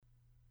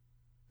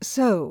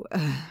So,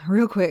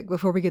 real quick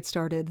before we get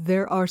started,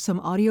 there are some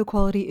audio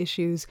quality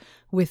issues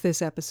with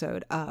this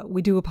episode.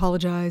 We do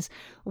apologize.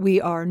 We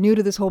are new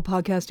to this whole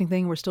podcasting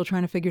thing. We're still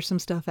trying to figure some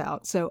stuff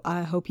out. So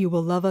I hope you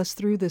will love us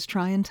through this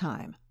trying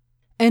time.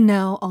 And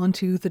now on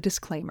to the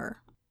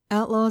disclaimer.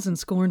 Outlaws and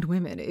Scorned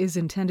Women is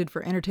intended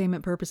for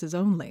entertainment purposes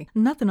only.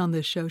 Nothing on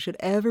this show should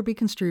ever be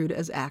construed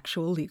as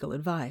actual legal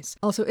advice.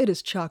 Also, it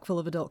is chock full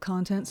of adult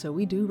content, so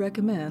we do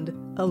recommend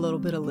a little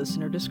bit of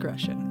listener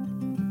discretion.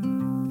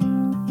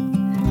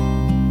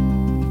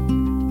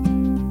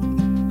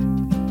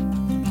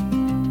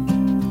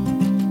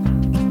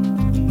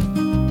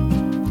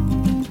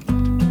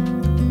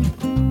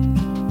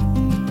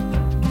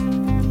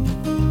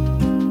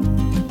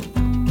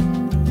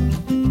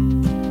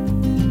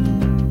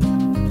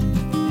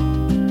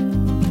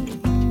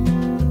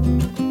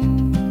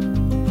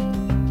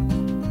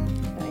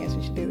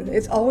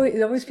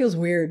 It always feels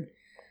weird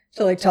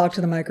to like talk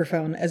to the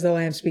microphone as though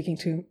I am speaking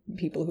to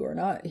people who are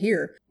not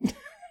here.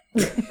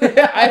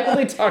 I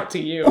only talk to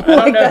you. I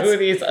don't know who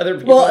these other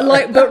people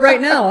are. But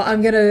right now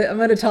I'm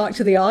gonna talk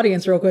to the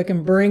audience real quick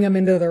and bring them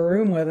into the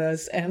room with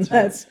us, and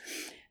that's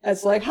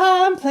like,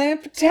 hi, I'm playing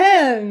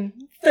pretend.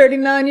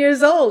 39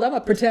 years old. I'm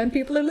a pretend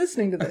people are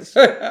listening to this.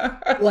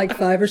 Like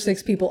 5 or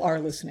 6 people are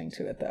listening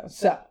to it though.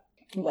 So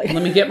like,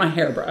 let me get my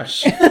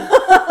hairbrush.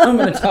 I'm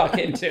gonna talk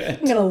into it.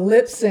 I'm gonna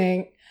lip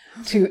sync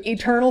to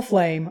Eternal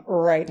Flame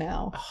right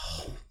now.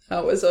 Oh,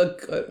 that was a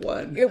good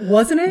one. It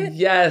wasn't it?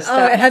 Yes.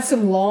 It had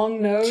some long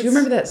notes. Do you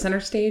remember that center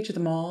stage at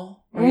the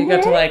mall where you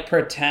got to like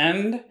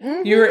pretend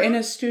you were in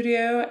a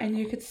studio and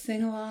you could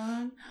sing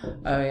along?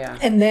 Oh yeah.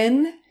 And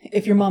then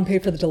if your mom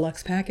paid for the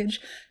deluxe package,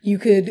 you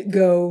could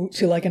go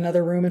to like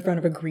another room in front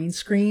of a green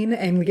screen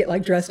and get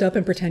like dressed up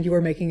and pretend you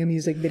were making a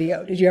music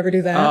video. Did you ever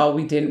do that? Oh,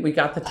 we didn't. We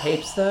got the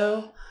tapes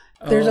though.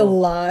 There's a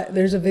lot.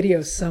 There's a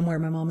video somewhere.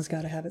 My mom has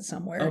got to have it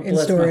somewhere in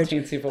storage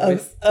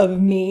of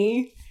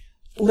me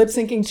lip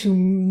syncing to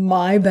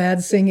my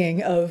bad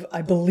singing of,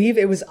 I believe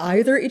it was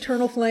either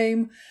Eternal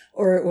Flame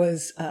or it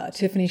was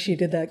Tiffany. She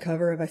did that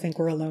cover of I Think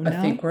We're Alone Now.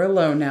 I Think We're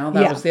Alone Now.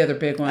 That was the other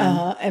big one.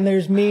 And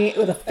there's me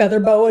with a feather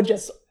boa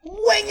just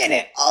winging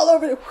it all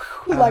over.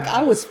 Like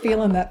I was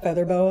feeling that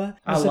feather boa.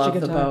 I love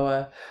the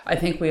boa. I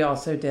think we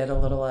also did a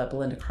little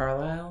Belinda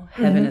Carlisle.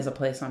 Heaven is a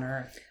Place on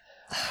Earth.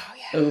 Oh,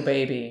 yeah. Oh,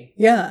 baby.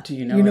 Yeah. Do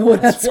you know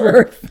what that's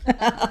worth?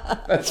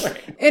 That's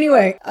right.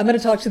 Anyway, I'm going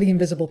to talk to the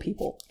invisible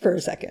people for a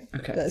second.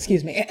 Okay.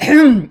 Excuse me.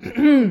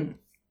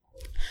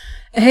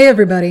 Hey,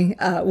 everybody.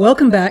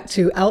 Welcome back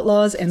to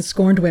Outlaws and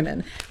Scorned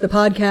Women, the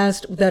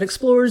podcast that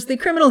explores the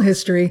criminal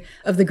history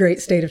of the great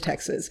state of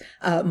Texas.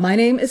 My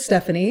name is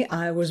Stephanie.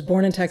 I was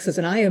born in Texas,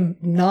 and I am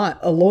not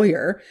a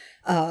lawyer.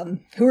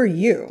 Who are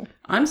you?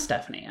 I'm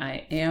Stephanie.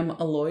 I am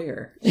a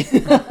lawyer.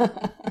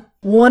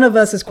 One of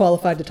us is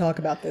qualified to talk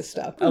about this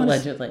stuff.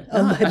 Allegedly.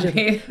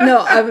 Allegedly.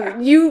 No,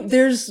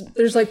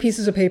 there's like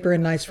pieces of paper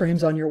and nice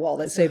frames on your wall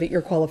that say that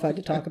you're qualified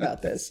to talk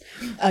about this.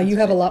 You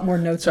have a lot more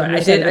notes on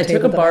your side of the table.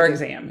 I took a bar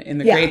exam in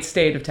the great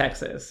state of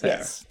Texas. So.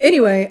 Yes.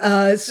 Anyway,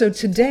 so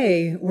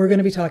today we're going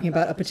to be talking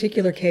about a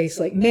particular case.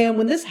 Like, man,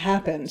 when this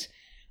happened,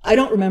 I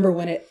don't remember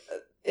when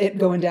it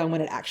going down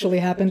when it actually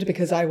happened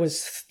because I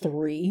was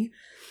 3,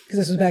 because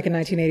this was back in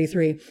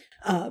 1983.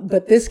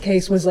 But this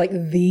case was like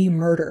the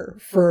murder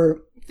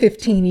for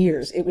 15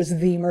 years. It was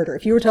the murder.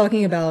 If you were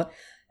talking about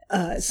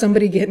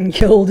somebody getting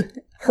killed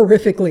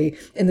horrifically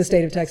in the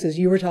state of Texas,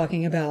 you were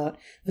talking about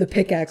the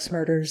Pickaxe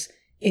murders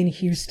in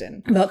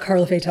Houston, about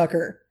Karla Faye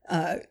Tucker,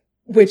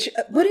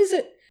 what is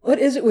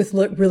it with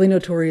really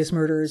notorious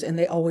murderers and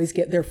they always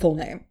get their full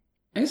name?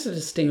 I used to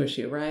distinguish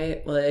you,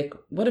 right? Like,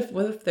 what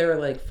if there were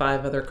like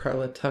 5 other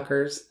Karla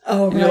Tuckers?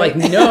 Oh, and right. You're like,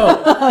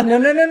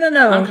 no.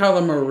 No. I'm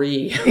Carla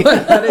Marie.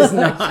 That is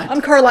not.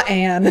 I'm Carla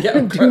Ann.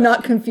 Yeah, Do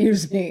not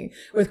confuse me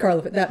with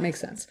Karla. That makes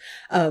sense.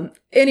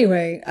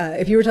 Anyway,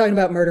 if you were talking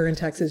about murder in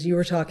Texas, you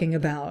were talking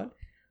about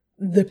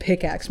the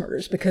Pickaxe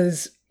murders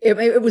because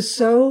it was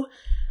so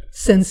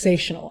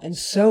sensational and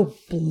so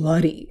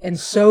bloody and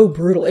so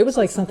brutal. It was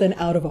like something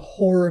out of a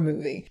horror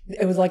movie.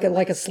 It was like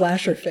a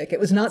slasher fic. It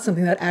was not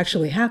something that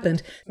actually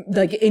happened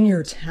like in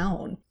your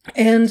town.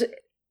 And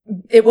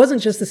it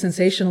wasn't just the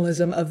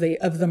sensationalism of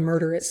the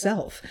murder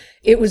itself.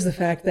 It was the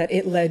fact that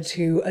it led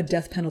to a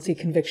death penalty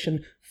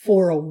conviction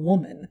for a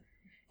woman.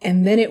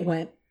 And then it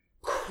went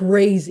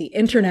crazy,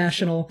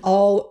 international,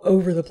 all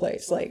over the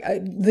place. Like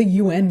the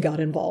UN got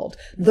involved.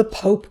 The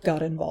Pope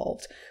got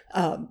involved.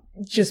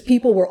 Just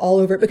people were all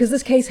over it because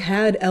this case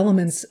had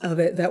elements of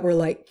it that were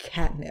like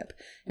catnip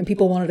and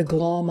people wanted to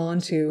glom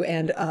onto.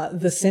 And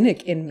the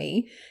cynic in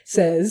me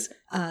says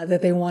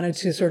that they wanted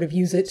to sort of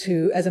use it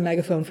as a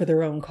megaphone for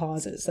their own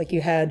causes. Like you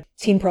had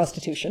teen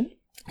prostitution.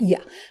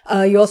 Yeah.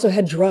 You also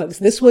had drugs.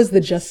 This was the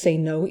Just Say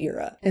No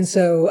era. And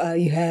so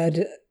you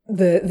had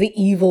the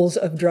evils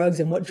of drugs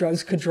and what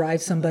drugs could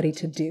drive somebody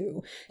to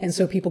do. And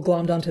so people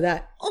glommed onto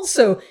that.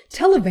 Also,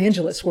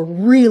 televangelists were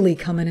really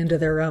coming into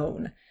their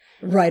own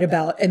right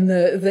about in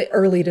the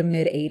early to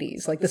mid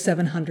 80s. Like the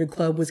 700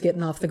 Club was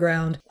getting off the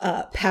ground.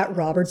 Pat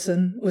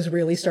Robertson was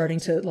really starting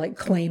to like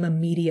claim a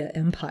media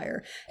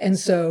empire. And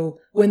so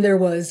when there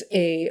was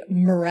a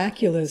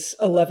miraculous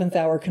 11th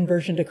hour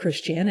conversion to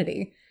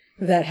Christianity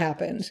that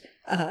happened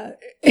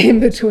in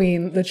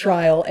between the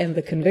trial and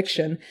the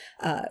conviction,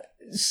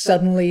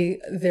 suddenly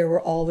there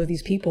were all of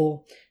these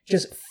people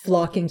just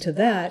flocking to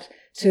that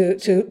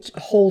to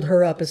hold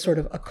her up as sort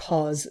of a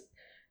cause.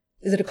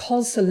 Is it a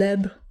cause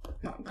célèbre?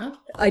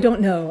 I don't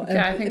know.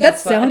 Yeah, I think that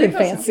sounded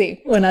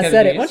fancy when I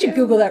said it. Why don't you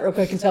Google that real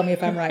quick and tell me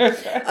if I'm right?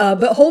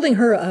 But holding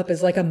her up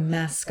as like a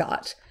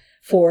mascot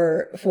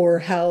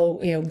for how,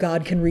 you know,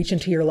 God can reach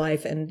into your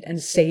life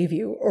and save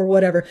you or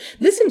whatever.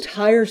 This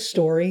entire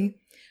story,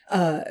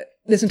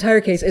 this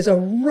entire case is a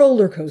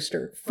roller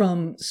coaster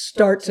from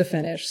start to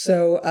finish.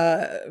 So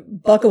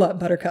buckle up,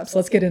 buttercups.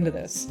 Let's get into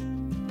this.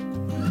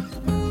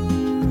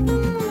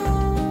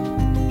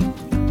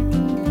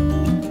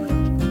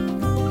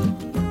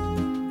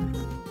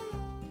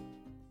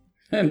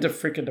 And to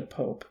freaking the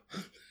Pope.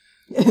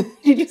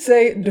 Did you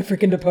say the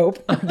freaking the Pope?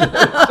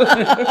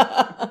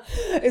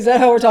 Is that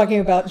how we're talking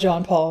about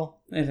John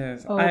Paul? It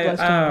is. Oh, bless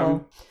John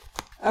Paul.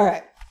 All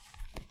right.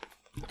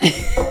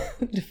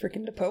 The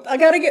freaking the Pope. I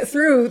got to get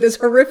through this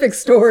horrific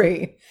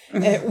story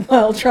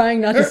while trying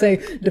not to say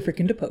the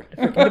freaking the Pope, the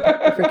freaking the Pope,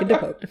 the freaking the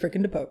Pope, the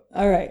freaking the Pope.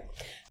 All right.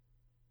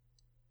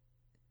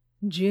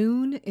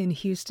 June in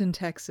Houston,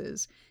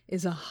 Texas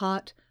is a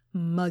hot,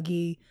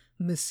 muggy,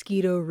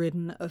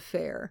 mosquito-ridden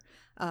affair.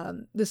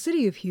 The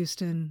city of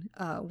Houston,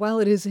 while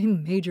it is a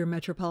major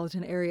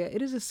metropolitan area,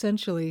 it is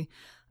essentially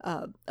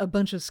a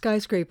bunch of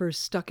skyscrapers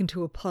stuck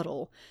into a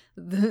puddle.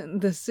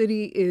 The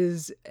city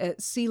is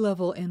at sea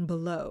level and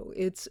below.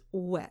 It's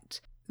wet.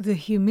 The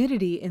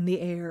humidity in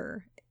the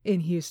air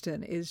in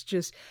Houston is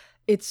just,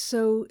 it's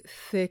so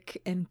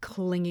thick and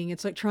clinging.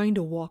 It's like trying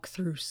to walk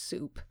through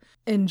soup.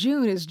 And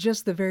June is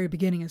just the very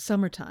beginning of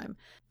summertime.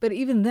 But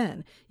even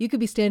then, you could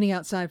be standing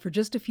outside for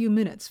just a few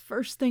minutes,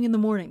 first thing in the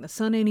morning, the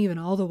sun ain't even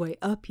all the way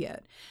up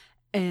yet,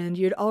 and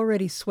you'd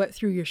already sweat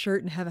through your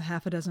shirt and have a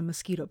half a dozen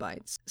mosquito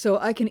bites. So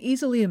I can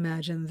easily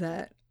imagine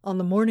that on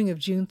the morning of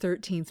June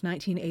 13th,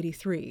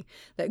 1983,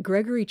 that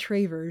Gregory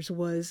Travers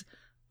was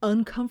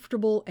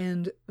uncomfortable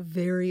and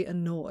very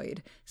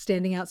annoyed,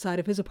 standing outside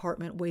of his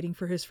apartment waiting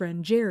for his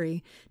friend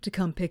Jerry to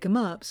come pick him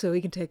up so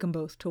he can take them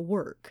both to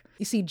work.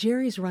 You see,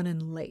 Jerry's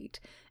running late,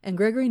 and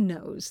Gregory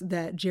knows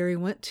that Jerry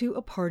went to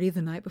a party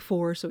the night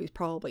before, so he's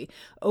probably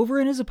over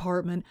in his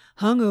apartment,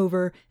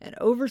 hungover and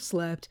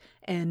overslept,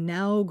 and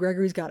now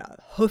Gregory's got to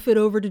hoof it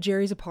over to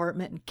Jerry's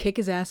apartment and kick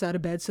his ass out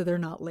of bed so they're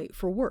not late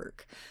for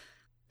work.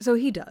 So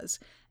he does.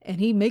 And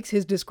he makes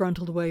his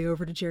disgruntled way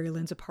over to Jerry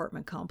Lynn's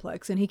apartment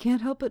complex, and he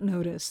can't help but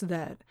notice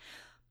that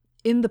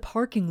in the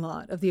parking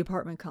lot of the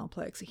apartment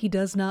complex, he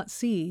does not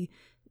see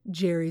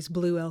Jerry's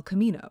blue El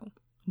Camino.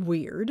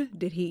 Weird.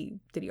 Did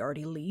he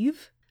already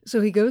leave?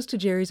 So he goes to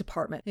Jerry's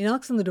apartment. He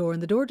knocks on the door,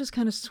 and the door just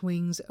kind of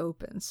swings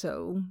open.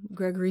 So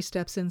Gregory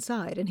steps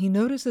inside, and he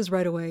notices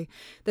right away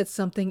that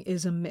something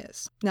is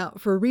amiss. Now,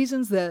 for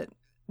reasons that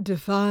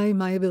defy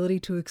my ability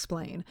to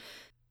explain,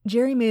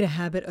 Jerry made a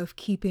habit of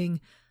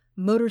keeping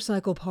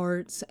motorcycle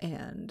parts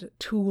and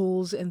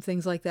tools and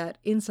things like that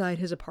inside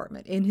his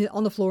apartment,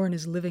 on the floor in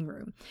his living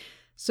room.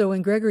 So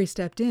when Gregory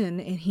stepped in,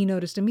 and he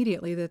noticed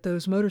immediately that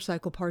those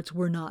motorcycle parts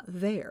were not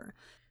there.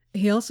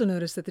 He also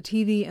noticed that the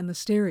TV and the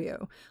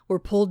stereo were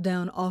pulled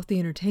down off the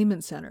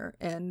entertainment center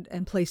and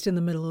placed in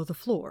the middle of the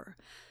floor.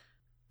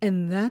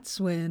 And that's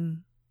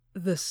when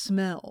the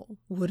smell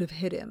would have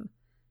hit him.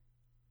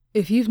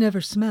 If you've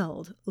never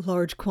smelled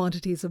large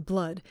quantities of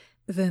blood,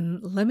 then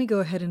let me go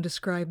ahead and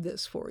describe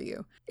this for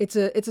you. It's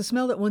a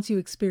smell that once you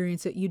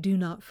experience it, you do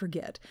not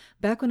forget.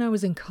 Back when I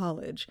was in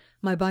college,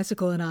 my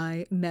bicycle and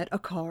I met a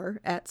car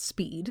at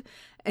speed,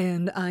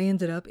 and I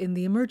ended up in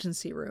the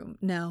emergency room.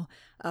 Now,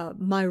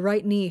 my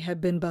right knee had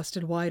been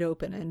busted wide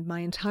open, and my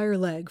entire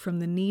leg, from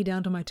the knee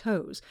down to my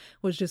toes,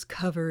 was just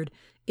covered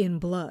in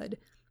blood.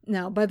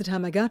 Now, by the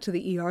time I got to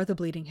the ER, the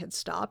bleeding had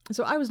stopped,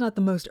 so I was not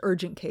the most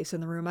urgent case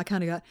in the room. I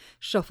kind of got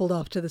shuffled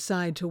off to the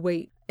side to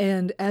wait,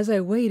 and as I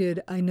waited,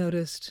 I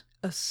noticed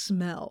a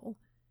smell.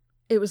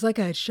 It was like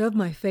I had shoved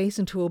my face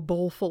into a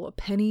bowl full of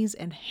pennies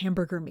and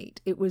hamburger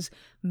meat. It was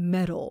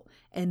metal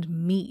and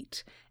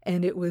meat,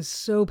 and it was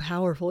so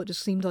powerful, it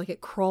just seemed like it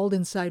crawled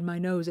inside my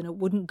nose and it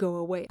wouldn't go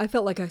away. I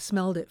felt like I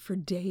smelled it for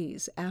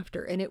days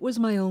after, and it was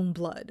my own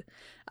blood.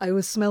 I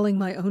was smelling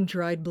my own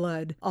dried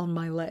blood on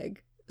my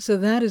leg. So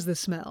that is the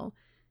smell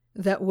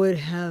that would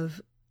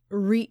have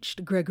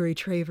reached Gregory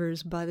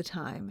Travers by the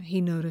time he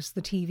noticed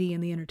the TV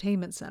in the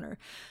entertainment center.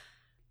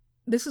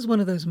 This is one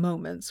of those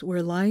moments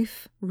where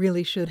life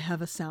really should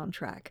have a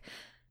soundtrack.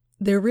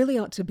 There really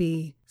ought to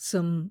be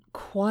some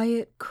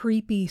quiet,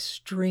 creepy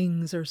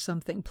strings or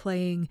something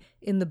playing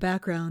in the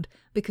background,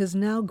 because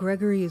now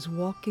Gregory is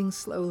walking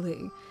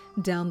slowly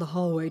down the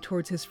hallway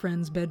towards his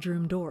friend's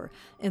bedroom door,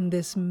 and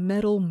this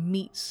metal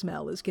meat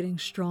smell is getting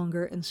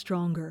stronger and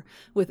stronger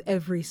with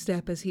every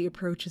step as he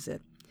approaches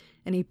it.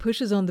 And he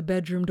pushes on the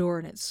bedroom door,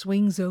 and it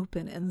swings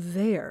open, and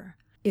there,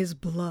 is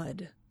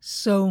blood.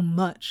 So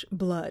much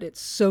blood. It's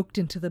soaked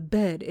into the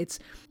bed. It's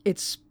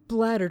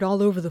splattered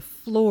all over the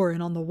floor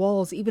and on the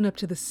walls, even up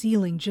to the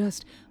ceiling.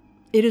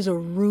 It is a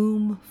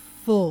room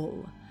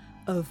full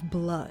of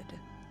blood.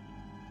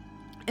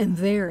 And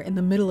there, in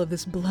the middle of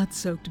this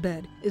blood-soaked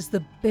bed, is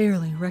the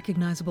barely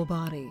recognizable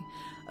body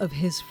of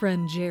his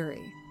friend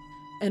Jerry.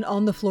 And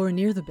on the floor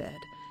near the bed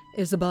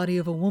is the body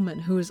of a woman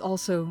who is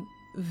also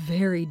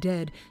very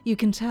dead. You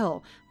can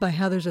tell by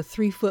how there's a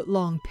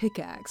 3-foot-long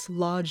pickaxe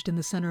lodged in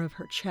the center of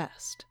her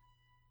chest.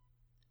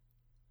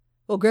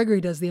 Well,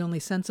 Gregory does the only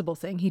sensible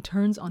thing. He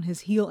turns on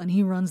his heel and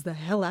he runs the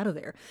hell out of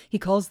there. He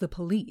calls the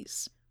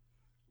police.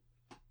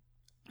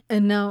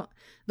 And now,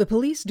 the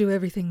police do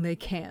everything they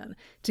can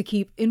to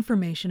keep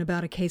information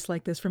about a case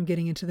like this from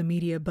getting into the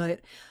media, but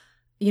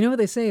you know what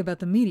they say about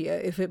the media?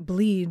 If it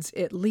bleeds,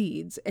 it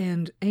leads,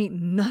 and ain't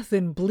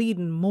nothing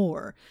bleeding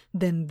more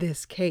than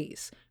this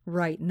case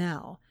right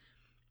now.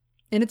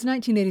 And it's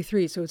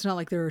 1983, so it's not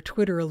like there are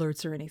Twitter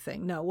alerts or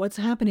anything. No, what's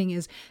happening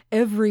is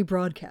every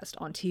broadcast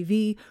on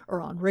TV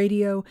or on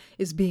radio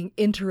is being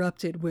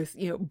interrupted with,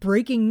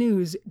 breaking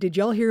news. Did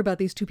y'all hear about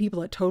these 2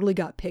 people that totally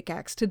got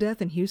pickaxed to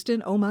death in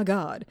Houston? Oh my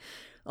God.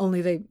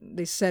 Only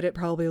they said it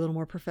probably a little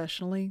more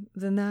professionally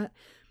than that.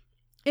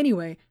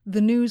 Anyway,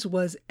 the news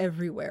was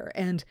everywhere,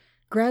 and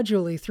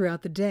gradually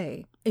throughout the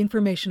day,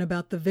 information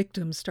about the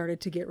victims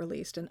started to get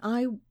released. And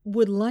I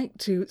would like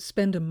to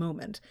spend a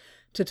moment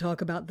to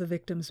talk about the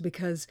victims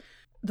because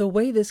the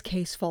way this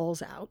case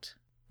falls out,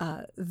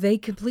 they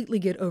completely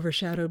get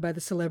overshadowed by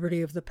the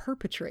celebrity of the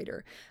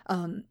perpetrator.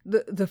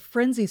 The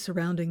frenzy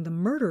surrounding the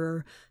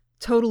murderer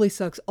totally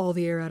sucks all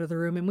the air out of the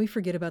room, and we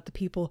forget about the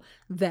people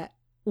that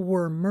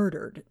were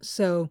murdered.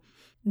 So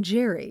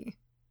Jerry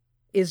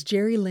is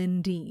Jerry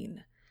Lynn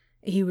Dean.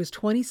 He was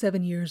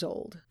 27 years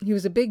old. He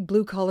was a big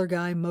blue-collar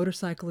guy,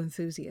 motorcycle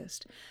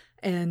enthusiast.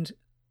 And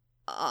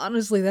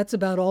honestly, that's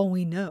about all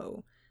we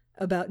know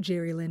about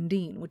Jerry Lynn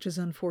Dean, which is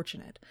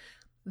unfortunate.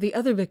 The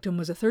other victim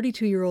was a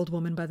 32-year-old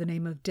woman by the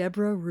name of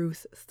Deborah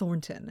Ruth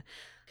Thornton.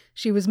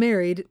 She was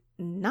married,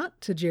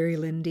 not to Jerry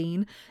Lynn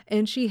Dean,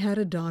 and she had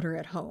a daughter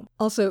at home.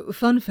 Also,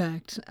 fun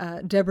fact,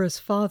 Deborah's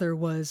father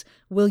was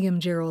William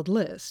Gerald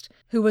List,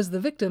 who was the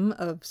victim,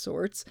 of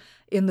sorts,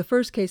 in the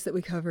first case that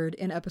we covered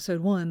in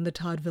episode 1, the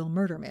Toddville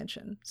Murder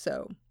Mansion.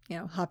 So,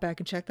 hop back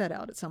and check that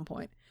out at some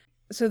point.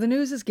 So the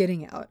news is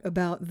getting out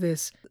about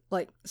this,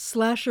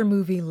 slasher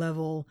movie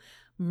level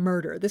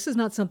murder. This is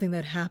not something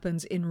that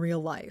happens in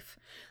real life.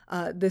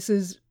 This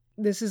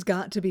has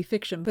got to be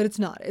fiction, but it's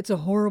not. It's a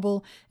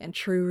horrible and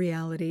true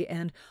reality,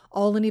 and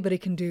all anybody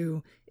can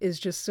do is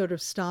just sort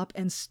of stop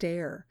and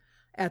stare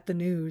at the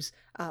news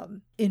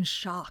in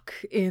shock,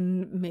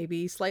 in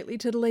maybe slightly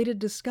titillated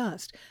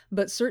disgust,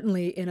 but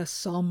certainly in a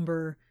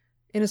somber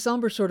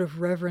sort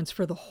of reverence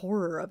for the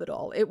horror of it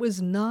all. It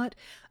was not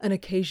an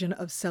occasion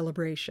of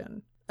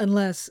celebration,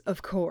 unless,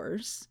 of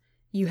course,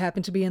 you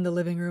happen to be in the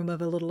living room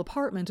of a little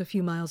apartment a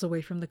few miles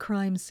away from the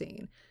crime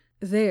scene.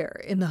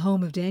 There, in the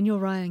home of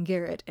Daniel Ryan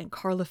Garrett and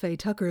Karla Faye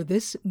Tucker,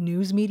 this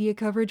news media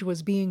coverage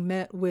was being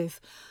met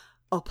with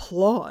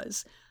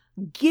applause.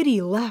 Giddy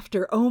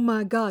laughter. Oh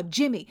my God.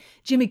 Jimmy,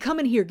 come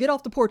in here. Get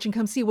off the porch and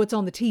come see what's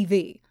on the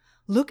TV.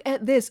 Look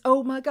at this.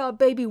 Oh my God,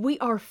 baby, we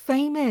are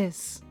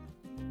famous.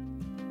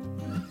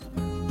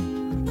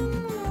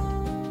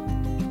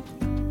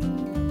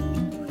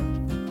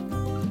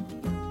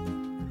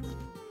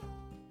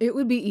 It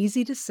would be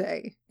easy to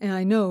say, and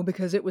I know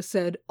because it was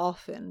said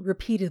often,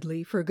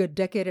 repeatedly, for a good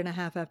decade and a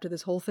half after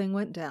this whole thing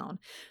went down,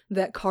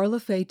 that Karla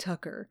Faye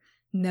Tucker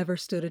never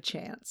stood a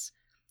chance.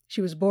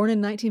 She was born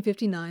in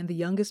 1959, the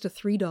youngest of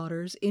 3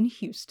 daughters, in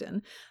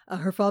Houston.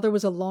 Her father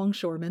was a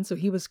longshoreman, so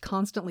he was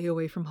constantly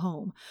away from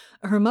home.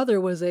 Her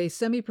mother was a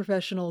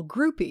semi-professional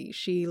groupie.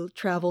 She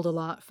traveled a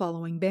lot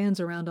following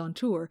bands around on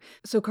tour,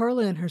 so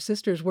Karla and her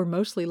sisters were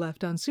mostly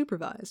left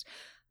unsupervised.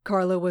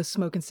 Karla was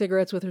smoking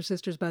cigarettes with her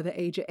sisters by the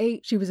age of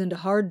 8. She was into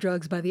hard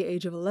drugs by the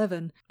age of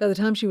 11. By the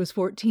time she was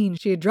 14,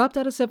 she had dropped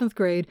out of 7th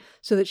grade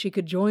so that she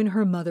could join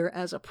her mother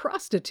as a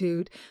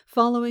prostitute,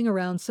 following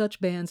around such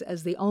bands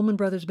as the Allman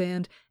Brothers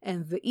Band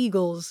and the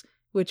Eagles,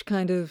 which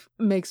kind of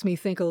makes me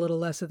think a little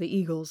less of the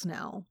Eagles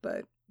now,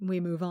 but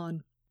we move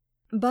on.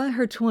 By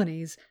her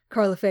 20s,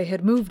 Karla Faye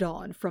had moved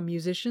on from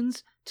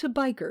musicians to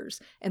bikers,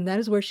 and that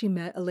is where she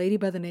met a lady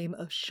by the name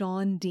of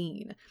Shawn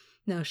Dean.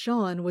 Now,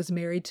 Shawn was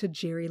married to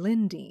Jerry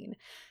Lynn Dean,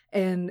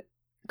 and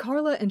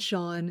Karla and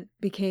Shawn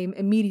became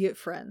immediate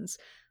friends,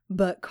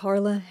 but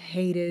Karla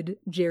hated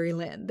Jerry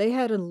Lynn. They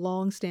had a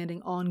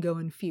long-standing,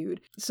 ongoing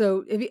feud.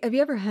 So, have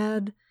you ever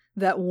had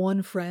that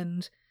one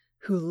friend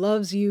who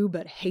loves you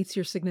but hates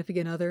your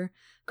significant other?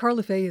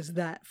 Karla Faye is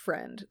that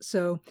friend.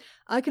 So,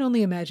 I can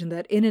only imagine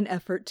that in an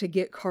effort to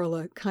get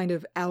Karla kind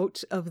of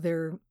out of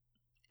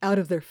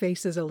their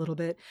faces a little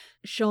bit,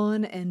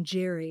 Shawn and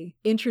Jerry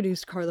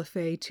introduced Karla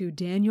Faye to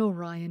Daniel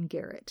Ryan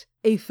Garrett,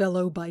 a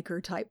fellow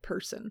biker type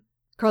person.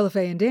 Karla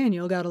Faye and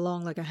Daniel got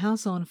along like a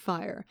house on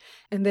fire,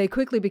 and they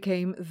quickly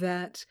became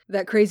that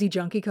crazy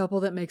junkie couple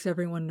that makes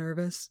everyone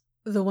nervous.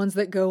 The ones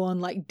that go on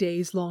like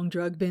days-long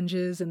drug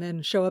binges and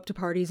then show up to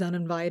parties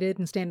uninvited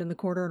and stand in the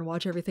corner and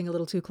watch everything a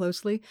little too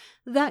closely.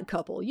 That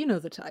couple, you know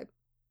the type.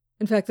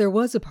 In fact, there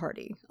was a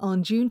party.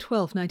 On June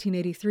 12th,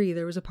 1983,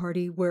 there was a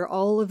party where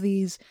all of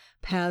these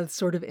paths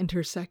sort of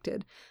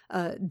intersected.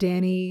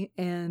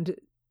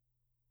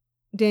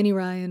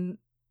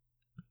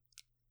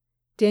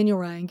 Daniel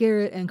Ryan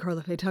Garrett and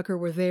Carla Faye Tucker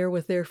were there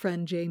with their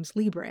friend James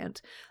Lee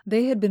Brandt.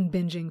 They had been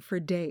binging for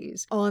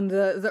days on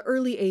the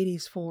early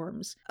 80s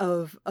forms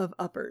of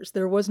uppers.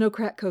 There was no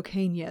crack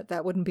cocaine yet.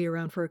 That wouldn't be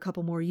around for a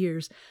couple more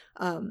years.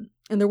 And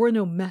there were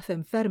no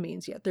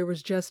methamphetamines yet. There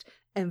was just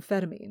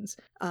amphetamines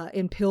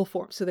in pill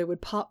form. So they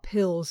would pop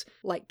pills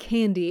like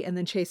candy and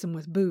then chase them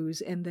with booze.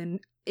 And then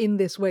in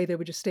this way, they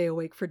would just stay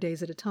awake for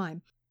days at a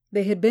time.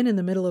 They had been in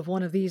the middle of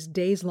one of these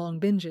days-long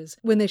binges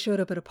when they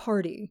showed up at a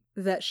party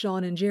that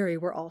Sean and Jerry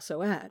were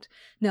also at.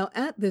 Now,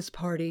 at this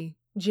party,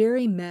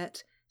 Jerry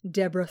met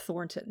Deborah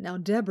Thornton. Now,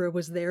 Deborah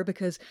was there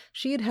because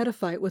she had had a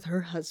fight with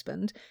her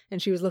husband,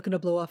 and she was looking to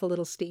blow off a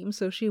little steam,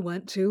 so she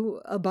went to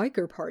a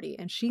biker party,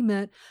 and she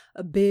met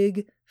a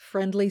big,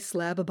 friendly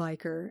slab of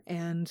biker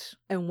and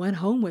went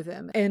home with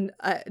him. And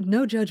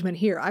no judgment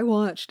here. I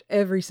watched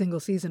every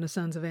single season of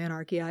Sons of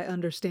Anarchy. I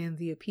understand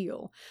the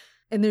appeal.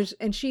 And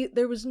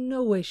there was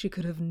no way she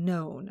could have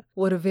known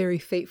what a very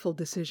fateful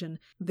decision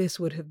this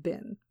would have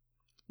been.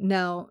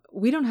 Now,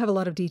 we don't have a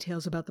lot of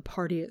details about the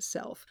party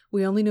itself.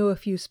 We only know a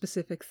few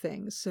specific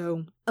things,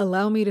 so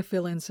allow me to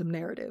fill in some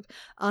narrative.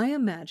 I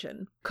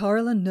imagine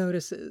Carla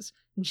notices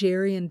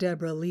Jerry and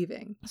Deborah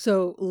leaving.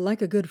 So,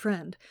 like a good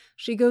friend,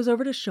 she goes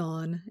over to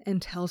Sean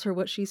and tells her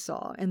what she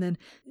saw, and then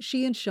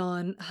she and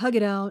Sean hug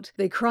it out,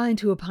 they cry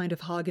into a pint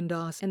of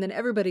Haagen-Dazs, and then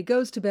everybody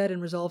goes to bed and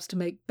resolves to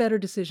make better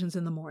decisions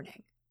in the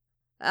morning.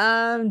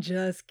 I'm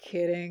just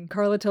kidding.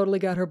 Carla totally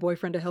got her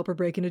boyfriend to help her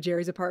break into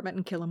Jerry's apartment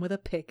and kill him with a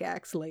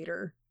pickaxe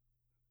later.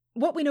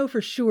 What we know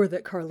for sure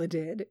that Carla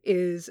did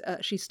is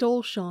she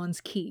stole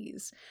Sean's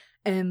keys.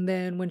 And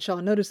then when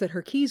Sean noticed that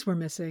her keys were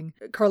missing,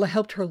 Carla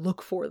helped her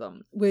look for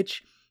them,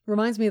 which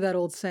reminds me of that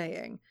old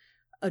saying.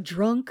 A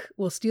drunk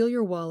will steal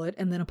your wallet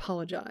and then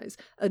apologize.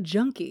 A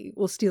junkie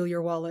will steal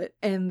your wallet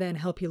and then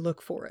help you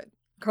look for it.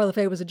 Carla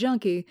Faye was a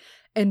junkie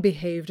and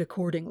behaved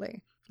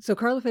accordingly. So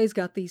Carla Faye's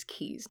got these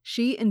keys.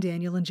 She and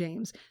Daniel and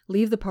James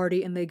leave the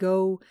party and they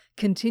go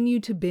continue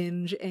to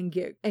binge and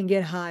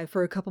get high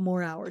for a couple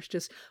more hours,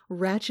 just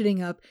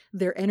ratcheting up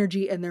their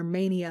energy and their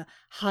mania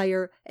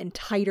higher and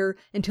tighter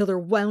until they're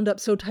wound up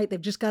so tight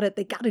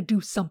they gotta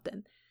do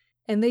something.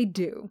 And they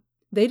do.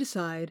 They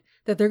decide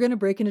that they're going to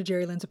break into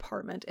Jerry Lynn's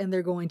apartment and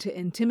they're going to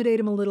intimidate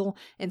him a little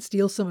and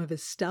steal some of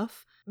his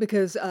stuff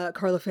because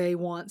Carla Faye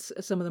wants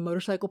some of the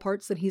motorcycle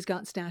parts that he's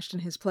got stashed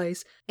in his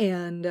place,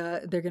 and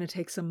they're going to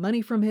take some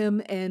money from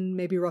him and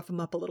maybe rough him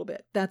up a little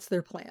bit. That's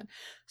their plan.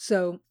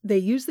 So they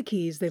use the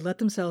keys, they let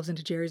themselves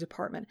into Jerry's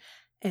apartment,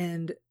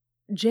 and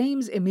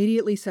James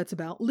immediately sets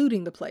about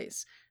looting the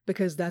place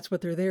because that's what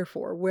they're there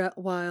for,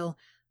 while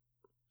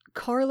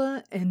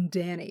Carla and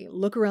Danny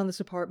look around this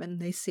apartment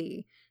and they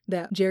see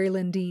that Jerry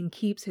Lynn Dean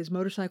keeps his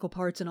motorcycle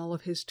parts and all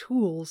of his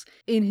tools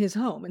in his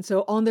home. And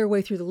so on their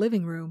way through the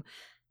living room,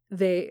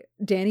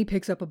 Danny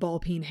picks up a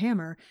ball-peen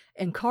hammer,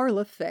 and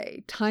Carla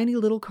Faye, tiny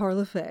little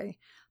Carla Faye,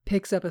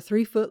 picks up a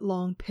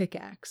 3-foot-long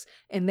pickaxe,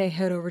 and they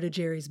head over to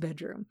Jerry's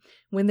bedroom.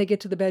 When they get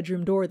to the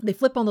bedroom door, they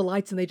flip on the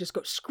lights and they just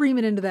go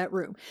screaming into that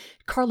room.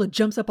 Carla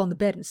jumps up on the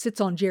bed and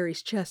sits on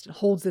Jerry's chest and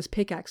holds this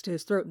pickaxe to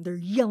his throat, and they're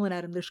yelling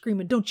at him. They're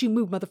screaming, "Don't you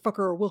move, motherfucker,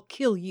 or we'll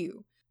kill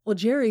you." Well,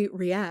 Jerry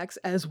reacts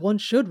as one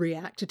should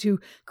react to two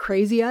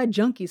crazy-eyed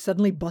junkies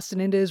suddenly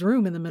busting into his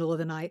room in the middle of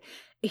the night.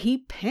 He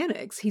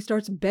panics. He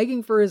starts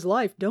begging for his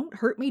life. "Don't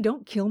hurt me.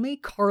 Don't kill me.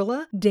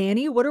 Carla,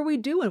 Danny, what are we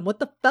doing? What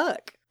the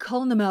fuck?"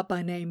 Calling them out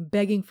by name,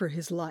 begging for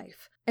his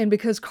life. And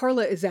because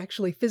Carla is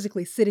actually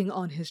physically sitting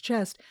on his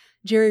chest,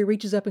 Jerry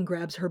reaches up and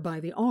grabs her by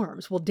the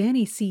arms. Well,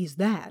 Danny sees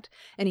that,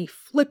 and he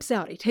flips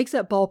out. He takes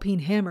that ball-peen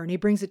hammer and he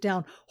brings it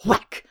down,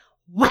 whack,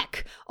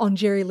 whack, on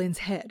Jerry Lynn's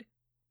head.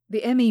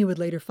 The ME would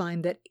later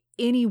find that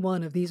any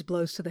one of these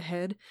blows to the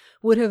head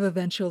would have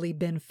eventually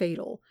been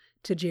fatal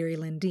to Jerry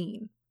Lynn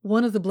Dean.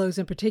 One of the blows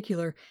in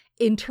particular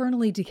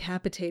internally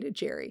decapitated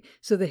Jerry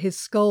so that his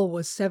skull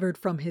was severed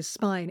from his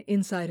spine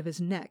inside of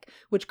his neck,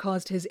 which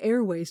caused his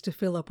airways to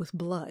fill up with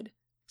blood.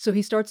 So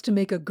he starts to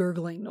make a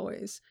gurgling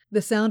noise,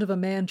 the sound of a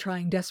man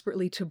trying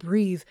desperately to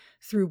breathe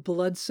through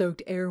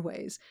blood-soaked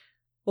airways.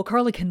 Well,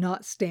 Carla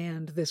cannot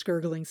stand this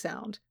gurgling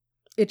sound.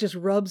 It just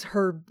rubs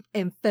her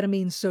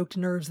amphetamine-soaked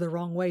nerves the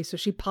wrong way, so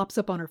she pops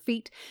up on her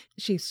feet,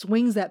 she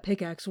swings that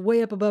pickaxe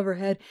way up above her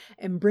head,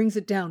 and brings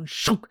it down,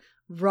 shunk,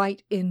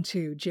 right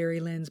into Jerry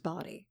Lynn's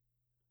body.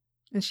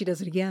 And she does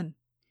it again.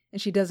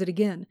 And she does it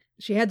again.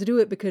 She had to do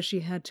it because she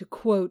had to,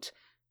 quote,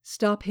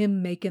 "stop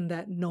him making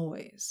that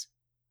noise."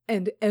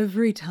 And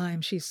every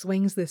time she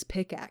swings this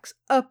pickaxe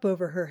up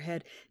over her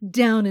head,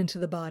 down into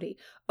the body,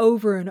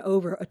 over and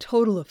over, a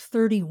total of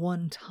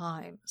 31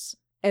 times.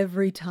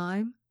 Every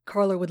time,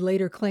 Carla would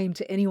later claim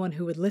to anyone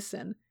who would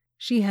listen,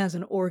 she has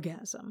an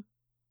orgasm.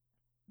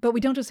 But we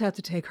don't just have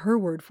to take her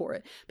word for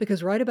it,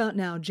 because right about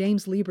now,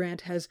 James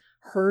Liebrandt has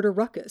heard a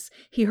ruckus.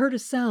 He heard a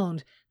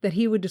sound that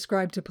he would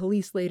describe to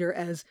police later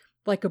as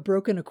like a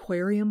broken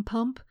aquarium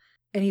pump,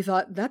 and he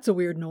thought, that's a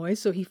weird noise,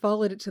 so he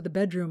followed it to the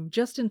bedroom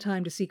just in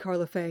time to see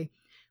Karla Faye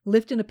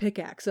lifting a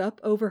pickaxe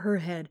up over her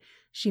head.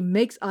 She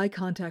makes eye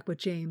contact with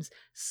James,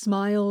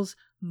 smiles,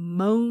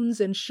 moans,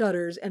 and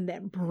shudders, and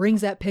then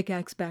brings that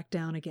pickaxe back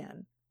down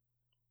again.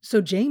 So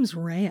James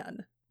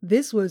ran.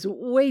 This was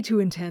way too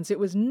intense. It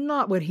was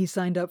not what he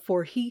signed up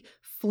for. He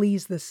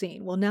flees the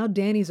scene. Well, now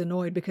Danny's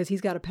annoyed because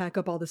he's got to pack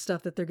up all the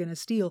stuff that they're going to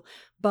steal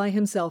by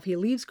himself. He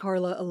leaves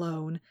Karla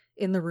alone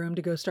in the room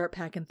to go start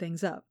packing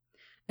things up.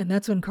 And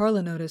that's when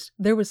Karla noticed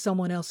there was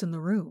someone else in the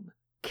room.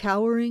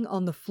 Cowering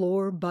on the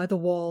floor by the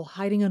wall,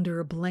 hiding under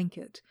a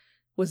blanket,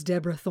 was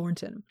Deborah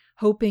Thornton,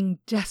 hoping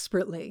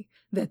desperately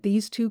that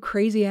these two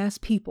crazy-ass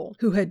people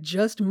who had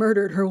just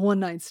murdered her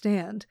one-night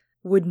stand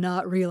would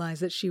not realize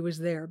that she was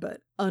there,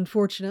 but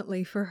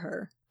unfortunately for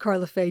her,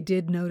 Karla Faye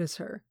did notice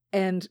her.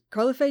 And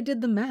Karla Faye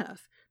did the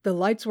math. The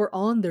lights were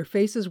on, their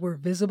faces were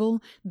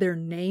visible, their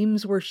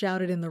names were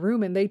shouted in the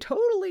room, and they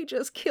totally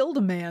just killed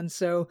a man,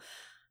 so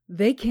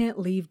they can't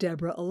leave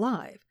Deborah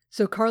alive.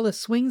 So Karla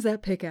swings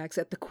that pickaxe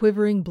at the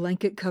quivering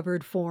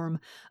blanket-covered form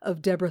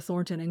of Deborah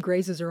Thornton and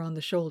grazes her on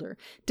the shoulder.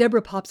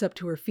 Deborah pops up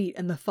to her feet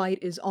and the fight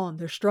is on.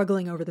 They're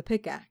struggling over the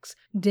pickaxe.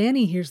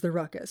 Danny hears the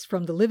ruckus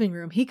from the living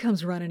room. He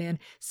comes running in,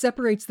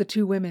 separates the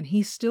two women.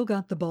 He's still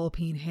got the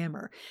ball-peen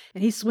hammer.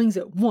 And he swings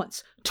it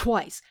once,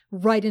 twice,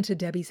 right into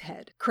Debbie's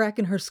head,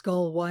 cracking her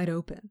skull wide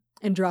open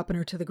and dropping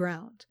her to the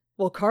ground.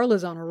 Well,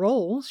 Karla's on a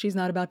roll. She's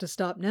not about to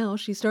stop now.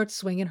 She starts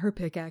swinging her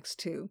pickaxe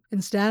too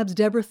and stabs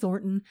Deborah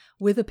Thornton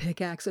with a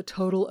pickaxe a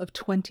total of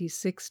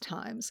 26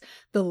 times.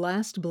 The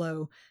last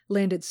blow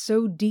landed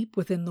so deep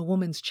within the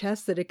woman's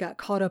chest that it got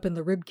caught up in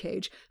the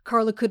ribcage.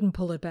 Karla couldn't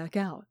pull it back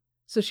out,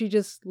 so she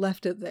just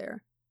left it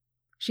there.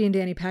 She and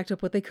Danny packed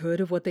up what they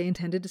could of what they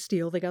intended to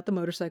steal. They got the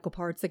motorcycle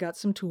parts, they got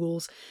some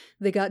tools,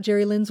 they got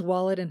Jerry Lynn's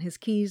wallet and his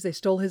keys, they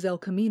stole his El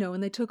Camino,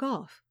 and they took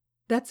off.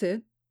 That's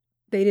it.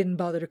 They didn't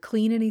bother to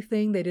clean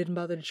anything. They didn't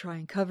bother to try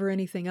and cover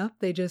anything up.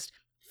 They just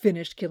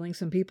finished killing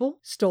some people,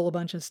 stole a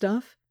bunch of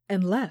stuff,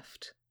 and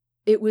left.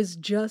 It was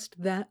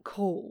just that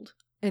cold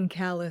and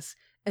callous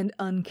and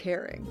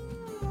uncaring.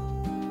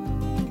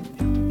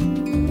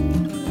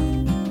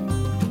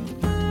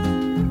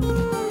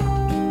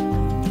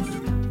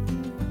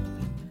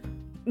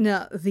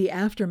 Now, the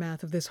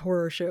aftermath of this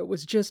horror show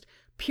was just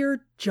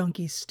pure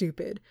junkie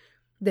stupid.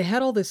 They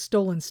had all this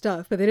stolen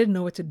stuff, but they didn't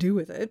know what to do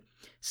with it.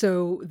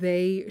 So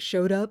they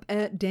showed up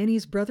at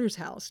Danny's brother's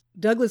house.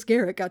 Douglas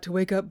Garrett got to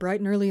wake up bright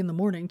and early in the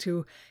morning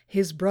to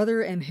his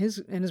brother and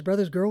his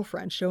brother's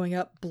girlfriend showing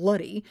up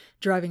bloody,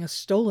 driving a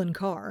stolen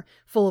car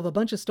full of a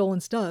bunch of stolen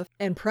stuff,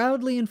 and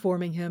proudly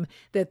informing him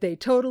that they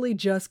totally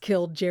just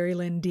killed Jerry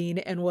Lynn Dean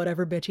and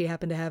whatever bitch he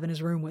happened to have in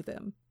his room with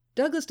him.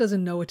 Douglas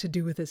doesn't know what to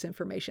do with this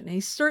information. He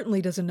certainly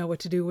doesn't know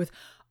what to do with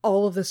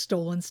all of the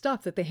stolen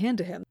stuff that they hand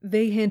to him.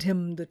 They hand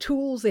him the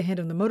tools, they hand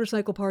him the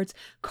motorcycle parts.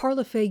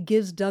 Karla Faye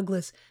gives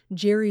Douglas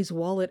Jerry's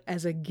wallet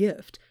as a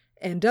gift.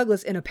 And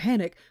Douglas, in a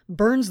panic,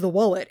 burns the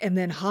wallet and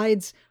then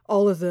hides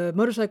all of the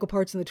motorcycle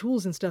parts and the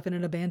tools and stuff in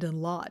an abandoned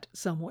lot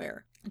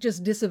somewhere.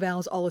 Just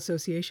disavows all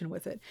association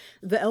with it.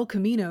 The El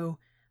Camino,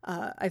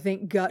 I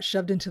think, got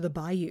shoved into the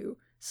bayou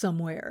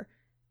somewhere.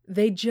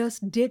 They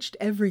just ditched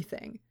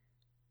everything.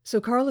 So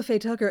Karla Faye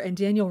Tucker and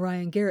Daniel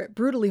Ryan Garrett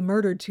brutally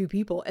murdered two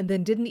people and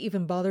then didn't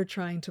even bother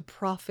trying to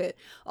profit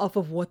off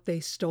of what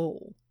they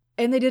stole.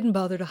 And they didn't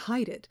bother to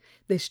hide it.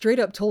 They straight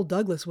up told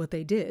Douglas what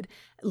they did.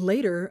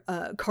 Later,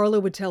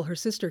 Karla would tell her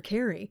sister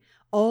Carrie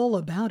all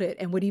about it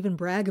and would even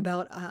brag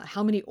about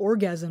how many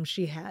orgasms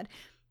she had.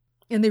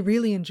 And they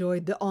really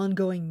enjoyed the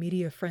ongoing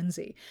media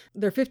frenzy.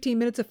 Their 15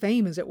 minutes of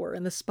fame, as it were,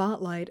 in the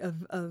spotlight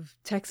of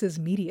Texas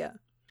media.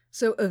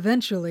 So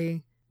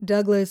eventually,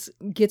 Douglas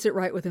gets it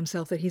right with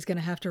himself that he's going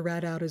to have to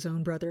rat out his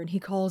own brother, and he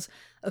calls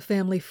a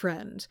family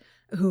friend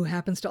who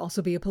happens to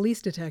also be a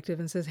police detective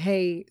and says,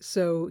 hey,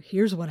 so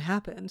here's what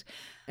happened.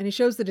 And he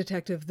shows the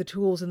detective the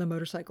tools and the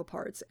motorcycle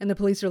parts. And the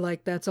police are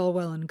like, that's all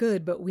well and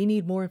good, but we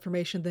need more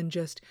information than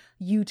just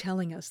you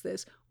telling us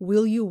this.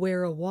 Will you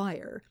wear a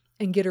wire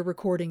and get a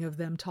recording of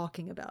them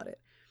talking about it?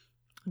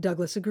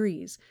 Douglas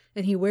agrees,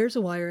 and he wears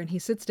a wire and he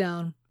sits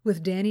down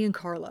with Danny and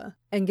Karla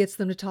and gets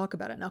them to talk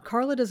about it. Now,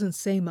 Karla doesn't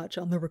say much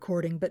on the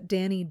recording, but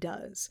Danny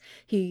does.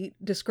 He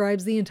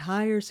describes the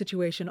entire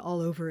situation all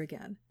over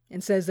again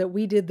and says that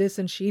we did this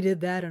and she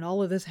did that and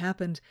all of this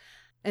happened.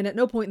 And at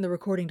no point in the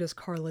recording does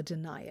Karla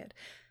deny it.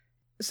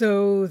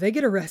 So they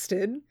get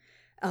arrested.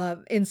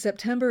 In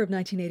September of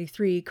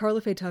 1983,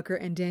 Karla Faye Tucker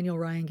and Daniel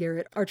Ryan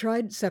Garrett are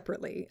tried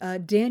separately.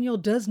 Daniel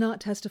does not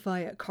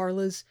testify at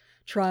Karla's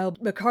trial,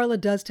 but Karla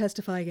does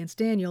testify against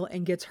Daniel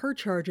and gets her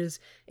charges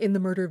in the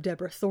murder of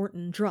Deborah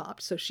Thornton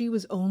dropped. So she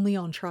was only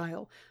on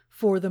trial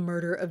for the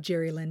murder of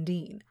Jerry Lynn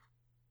Dean.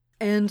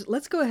 And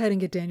let's go ahead and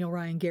get Daniel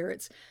Ryan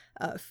Garrett's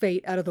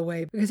fate out of the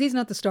way, because he's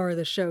not the star of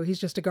this show. He's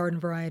just a garden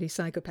variety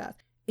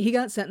psychopath. He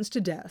got sentenced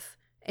to death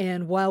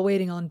And while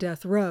waiting on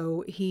death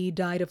row, he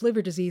died of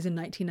liver disease in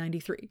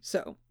 1993.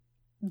 So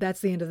that's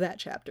the end of that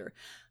chapter.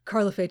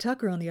 Karla Faye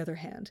Tucker, on the other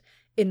hand,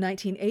 in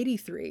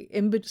 1983,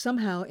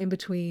 somehow in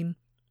between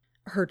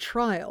her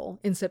trial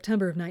in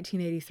September of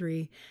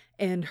 1983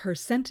 and her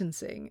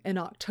sentencing in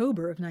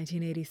October of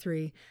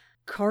 1983,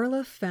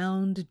 Karla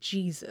found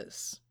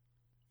Jesus,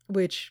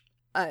 which,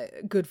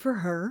 good for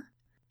her.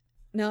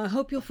 Now, I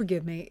hope you'll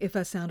forgive me if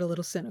I sound a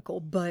little cynical,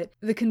 but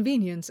the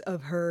convenience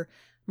of her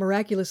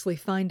miraculously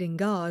finding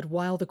God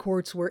while the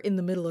courts were in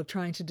the middle of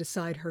trying to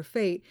decide her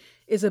fate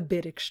is a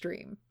bit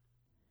extreme.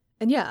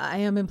 And yeah, I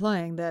am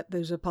implying that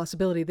there's a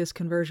possibility this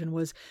conversion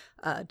was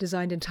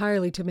designed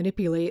entirely to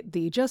manipulate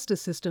the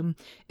justice system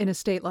in a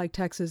state like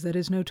Texas that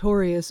is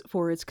notorious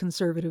for its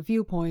conservative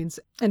viewpoints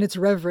and its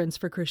reverence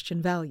for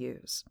Christian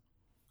values.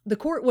 The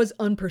court was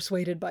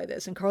unpersuaded by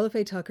this, and Karla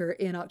Faye Tucker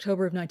in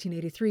October of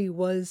 1983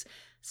 was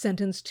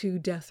sentenced to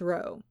death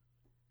row.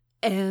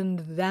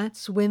 And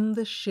that's when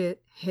the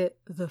shit hit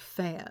the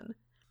fan.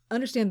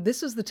 Understand,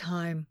 this is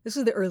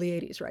the early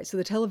 80s, right? So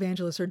the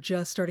televangelists are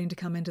just starting to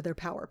come into their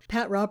power.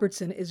 Pat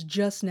Robertson is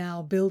just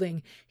now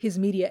building his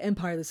media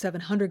empire. The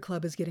 700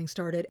 Club is getting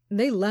started.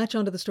 They latch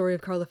onto the story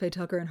of Karla Faye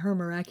Tucker and her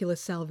miraculous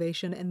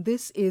salvation, and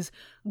this is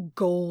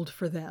gold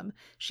for them.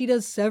 She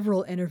does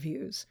several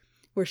interviews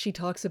where she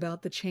talks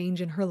about the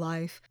change in her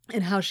life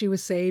and how she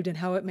was saved and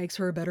how it makes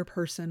her a better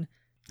person.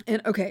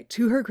 And okay,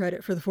 to her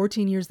credit, for the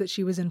 14 years that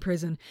she was in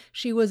prison,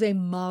 she was a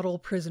model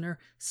prisoner,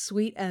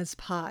 sweet as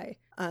pie.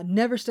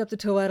 Never stepped a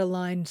toe out of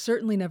line,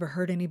 certainly never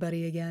hurt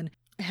anybody again.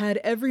 Had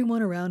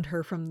everyone around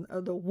her, from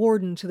the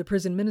warden to the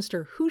prison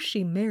minister, who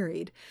she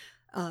married,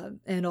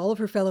 and all of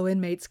her fellow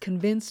inmates,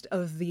 convinced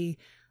of the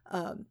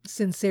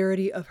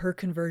sincerity of her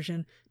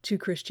conversion to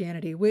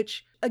Christianity,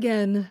 which,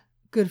 again,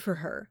 good for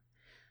her.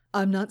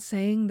 I'm not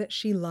saying that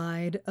she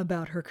lied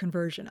about her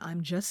conversion.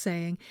 I'm just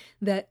saying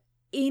that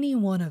any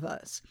one of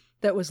us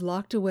that was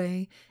locked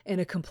away in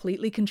a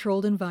completely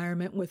controlled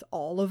environment with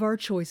all of our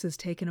choices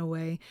taken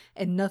away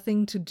and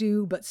nothing to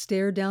do but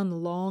stare down the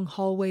long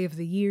hallway of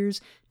the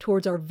years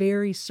towards our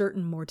very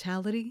certain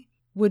mortality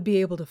would be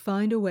able to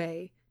find a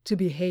way to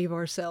behave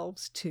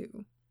ourselves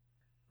too.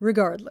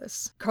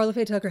 Regardless, Karla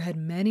Faye Tucker had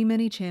many,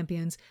 many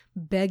champions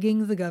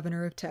begging the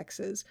governor of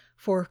Texas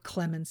for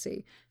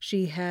clemency.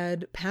 She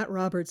had Pat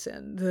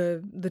Robertson,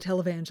 the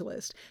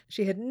televangelist.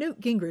 She had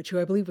Newt Gingrich, who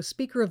I believe was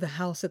Speaker of the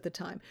House at the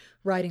time,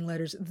 writing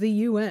letters. The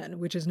UN,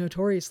 which is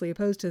notoriously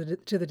opposed to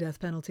the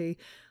death penalty,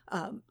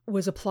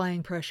 was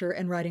applying pressure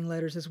and writing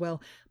letters as well.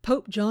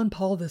 Pope John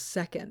Paul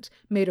II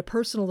made a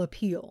personal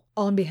appeal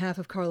on behalf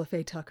of Karla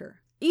Faye Tucker.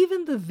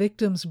 Even the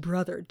victim's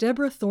brother,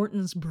 Deborah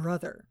Thornton's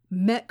brother,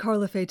 met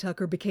Karla Faye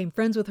Tucker, became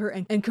friends with her,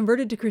 and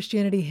converted to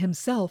Christianity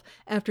himself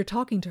after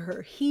talking to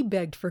her. He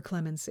begged for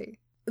clemency.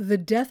 The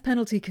death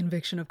penalty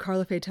conviction of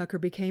Karla Faye Tucker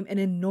became an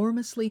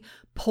enormously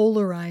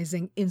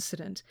polarizing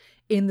incident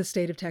in the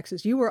state of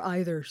Texas. You were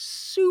either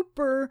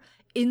super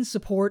in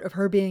support of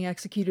her being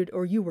executed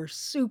or you were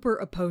super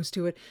opposed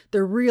to it.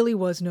 There really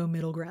was no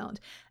middle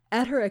ground.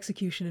 At her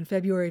execution in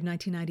February of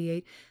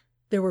 1998,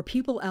 there were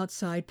people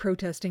outside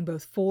protesting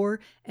both for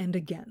and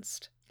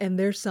against, and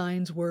their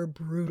signs were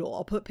brutal.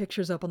 I'll put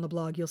pictures up on the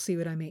blog, you'll see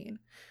what I mean.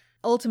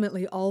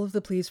 Ultimately, all of the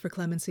pleas for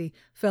clemency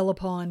fell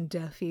upon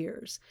deaf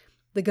ears.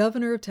 The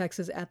governor of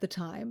Texas at the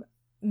time,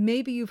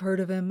 maybe you've heard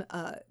of him,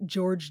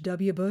 George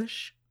W.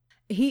 Bush,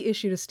 he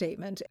issued a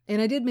statement,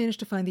 and I did manage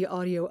to find the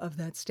audio of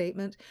that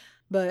statement,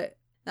 but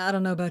I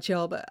don't know about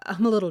y'all, but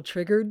I'm a little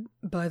triggered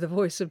by the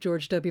voice of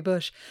George W.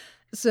 Bush,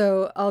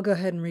 so I'll go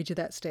ahead and read you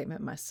that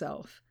statement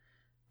myself.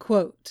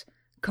 Quote,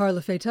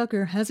 Karla Faye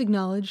Tucker has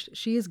acknowledged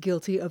she is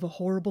guilty of a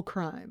horrible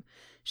crime.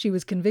 She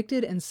was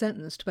convicted and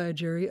sentenced by a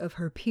jury of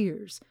her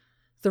peers.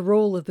 The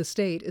role of the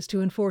state is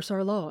to enforce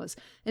our laws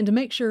and to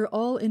make sure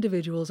all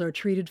individuals are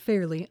treated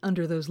fairly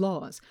under those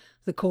laws.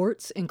 The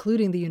courts,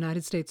 including the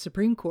United States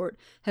Supreme Court,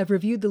 have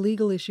reviewed the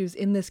legal issues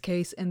in this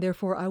case, and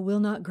therefore I will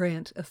not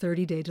grant a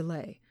 30-day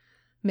delay.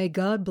 May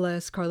God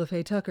bless Karla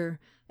Faye Tucker,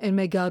 and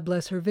may God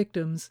bless her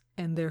victims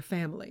and their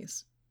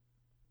families.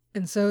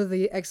 And so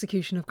the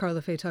execution of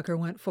Karla Faye Tucker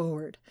went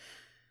forward.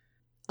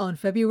 On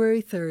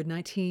February 3rd,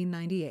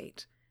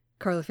 1998,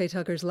 Karla Faye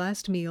Tucker's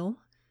last meal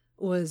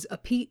was a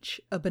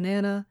peach, a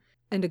banana,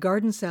 and a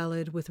garden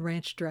salad with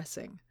ranch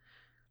dressing.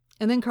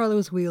 And then Karla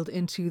was wheeled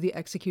into the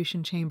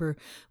execution chamber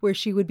where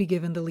she would be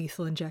given the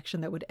lethal injection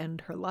that would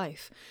end her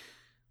life.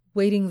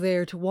 Waiting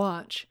there to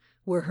watch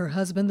were her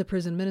husband, the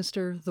prison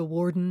minister, the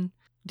warden,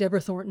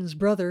 Deborah Thornton's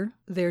brother,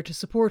 there to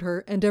support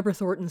her, and Deborah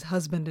Thornton's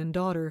husband and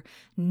daughter,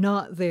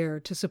 not there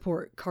to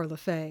support Karla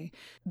Faye.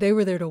 They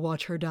were there to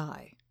watch her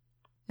die.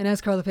 And as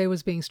Karla Faye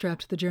was being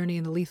strapped to the journey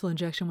and the lethal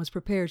injection was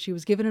prepared, she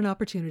was given an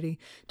opportunity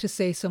to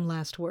say some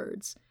last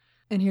words.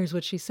 And here's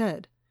what she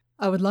said.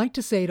 I would like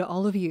to say to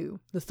all of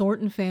you, the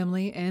Thornton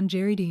family and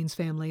Jerry Dean's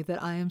family,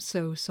 that I am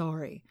so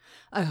sorry.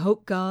 I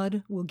hope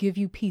God will give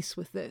you peace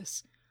with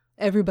this.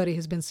 Everybody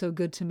has been so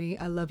good to me.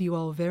 I love you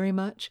all very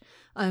much.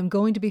 I am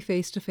going to be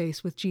face to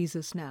face with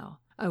Jesus now.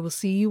 I will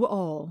see you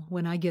all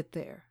when I get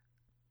there.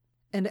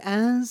 And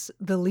as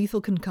the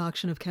lethal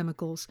concoction of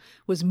chemicals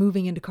was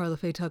moving into Karla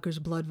Faye Tucker's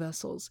blood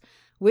vessels,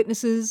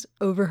 witnesses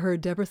overheard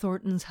Deborah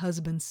Thornton's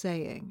husband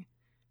saying,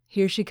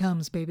 "Here she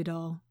comes, baby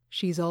doll.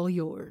 She's all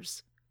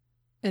yours."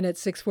 And at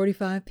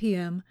 6:45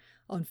 p.m.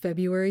 on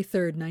February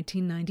 3rd,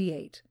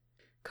 1998,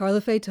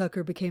 Karla Faye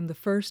Tucker became the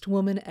first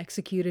woman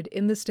executed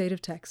in the state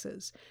of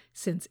Texas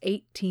since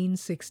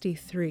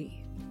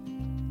 1863.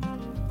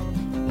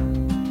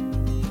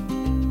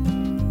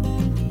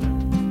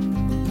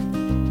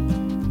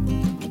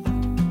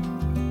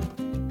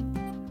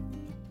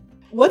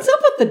 What's up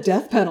with the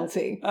death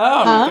penalty?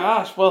 Oh my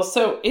gosh. Well,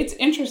 so it's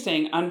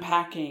interesting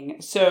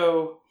unpacking.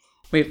 So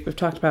we've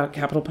talked about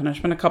capital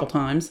punishment a couple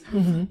times.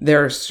 Mm-hmm.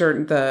 There are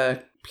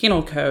the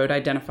penal code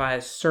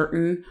identifies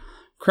certain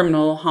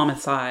criminal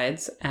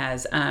homicides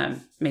as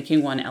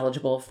making one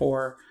eligible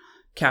for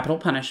capital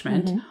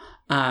punishment.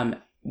 Mm-hmm.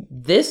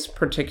 This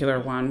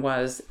particular one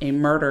was a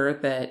murder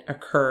that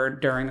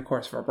occurred during the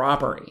course of a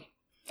robbery.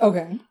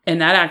 Okay. And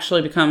that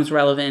actually becomes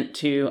relevant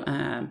to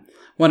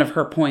one of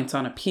her points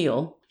on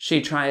appeal. She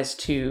tries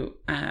to,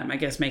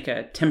 make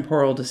a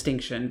temporal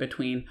distinction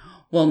between,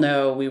 well,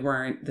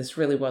 no, this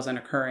really wasn't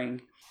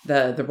occurring.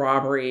 The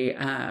robbery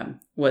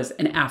was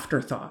an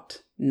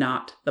afterthought,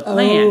 not the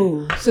plan.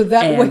 Oh,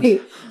 so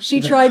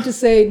she tried to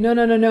say,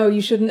 no,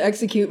 you shouldn't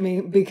execute me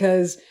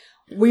because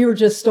we were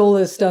just stole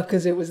this stuff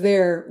because it was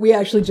there. We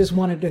actually just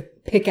wanted to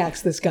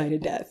pickaxe this guy to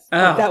death.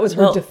 That was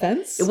her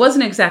defense? It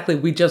wasn't exactly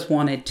we just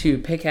wanted to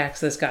pickaxe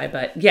this guy,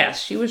 but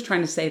yes, she was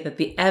trying to say that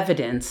the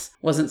evidence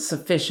wasn't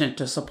sufficient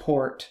to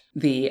support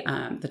the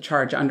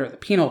charge under the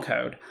penal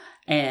code.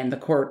 And the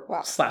court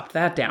slapped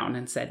that down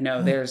and said,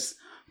 no, there's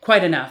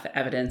quite enough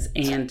evidence.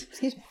 And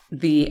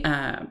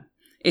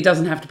it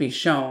doesn't have to be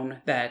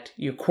shown that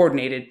you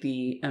coordinated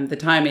the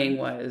timing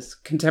was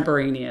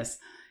contemporaneous.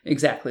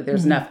 Exactly.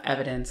 There's enough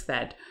evidence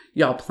that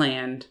y'all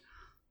planned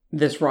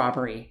this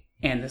robbery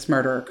and this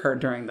murder occurred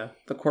during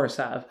the course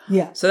of.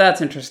 Yeah. So that's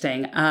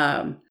interesting.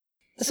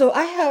 So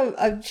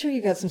I'm sure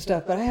you got some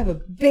stuff, but I have a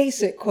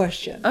basic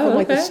question from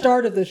okay. the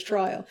start of this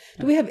trial.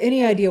 Do we have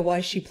any idea why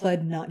she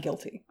pled not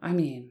guilty? I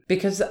mean,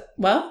 because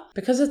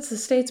it's the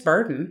state's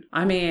burden.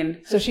 I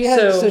mean, so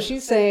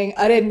she's saying,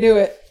 I didn't do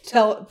it.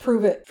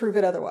 Prove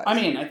it otherwise. I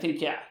mean, I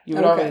think, yeah, you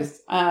would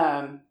always,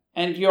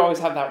 and you always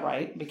have that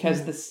right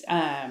because this,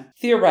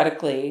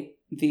 theoretically,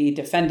 the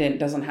defendant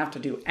doesn't have to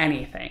do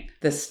anything.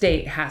 The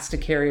state has to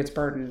carry its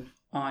burden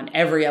on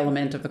every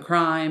element of the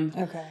crime.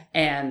 Okay.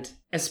 And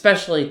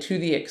especially to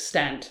the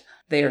extent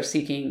they are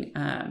seeking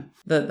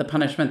the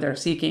punishment they're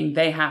seeking,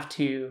 they have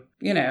to,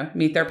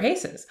 meet their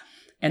paces.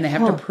 And they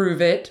have to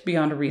prove it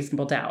beyond a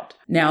reasonable doubt.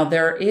 Now,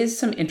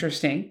 there's an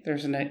interesting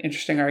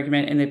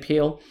argument in the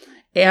appeal.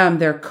 And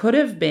there could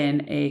have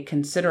been a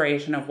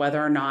consideration of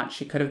whether or not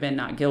she could have been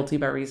not guilty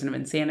by reason of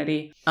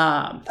insanity.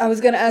 I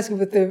was going to ask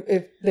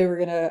if they were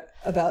going to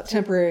about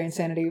temporary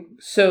insanity.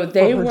 So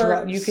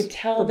you could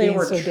tell they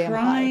were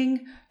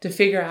trying to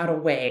figure out a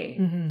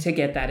way to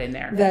get that in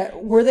there.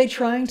 Were they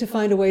trying to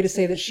find a way to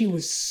say that she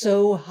was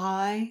so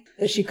high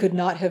that she could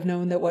not have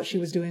known that what she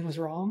was doing was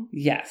wrong?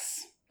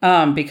 Yes.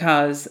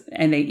 Because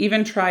they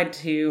even tried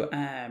to,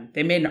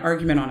 they made an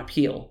argument on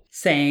appeal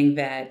saying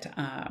that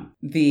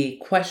the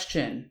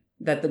question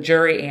that the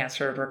jury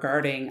answered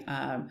regarding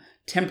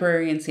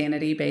temporary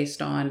insanity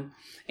based on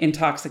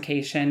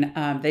intoxication,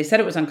 they said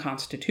it was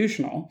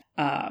unconstitutional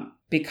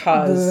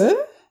because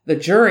the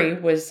jury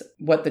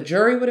what the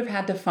jury would have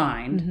had to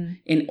find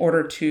in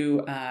order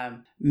to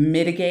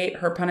mitigate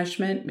her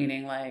punishment,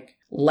 meaning like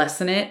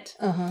lessen it,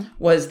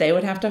 was they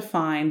would have to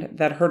find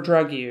that her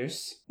drug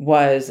use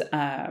was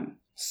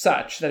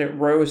such that it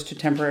rose to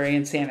temporary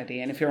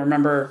insanity. And if you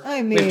remember,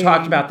 we've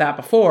talked about that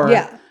before.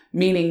 Yeah.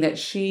 Meaning that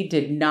she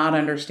did not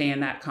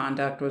understand that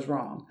conduct was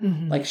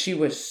wrong. Like she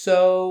was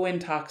so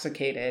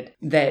intoxicated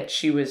that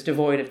she was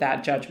devoid of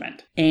that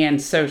judgment. And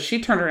so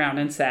she turned around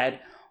and said,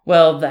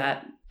 well,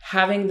 that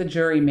having the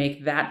jury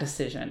make that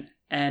decision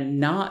and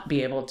not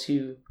be able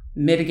to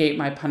mitigate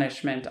my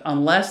punishment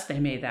unless they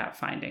made that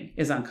finding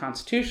is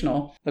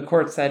unconstitutional. The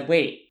court said,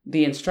 wait,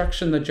 the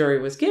instruction the jury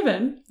was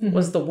given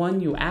was the one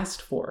you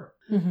asked for.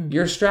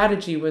 Your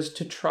strategy was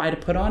to try to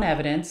put on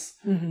evidence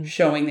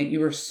showing that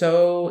you were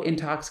so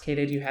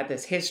intoxicated, you had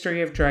this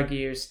history of drug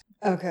use.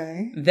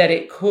 Okay. That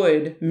it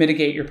could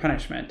mitigate your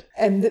punishment.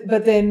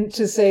 But then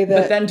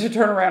to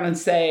turn around and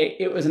say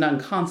it was an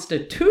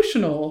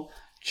unconstitutional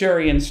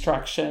jury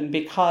instruction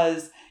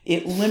because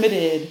it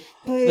limited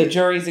the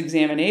jury's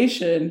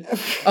examination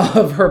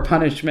of her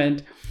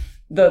punishment.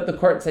 The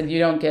court said you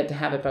don't get to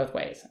have it both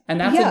ways. And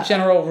that's a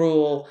general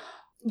rule.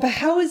 But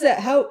how is that?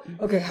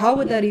 How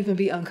would that even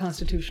be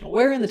unconstitutional?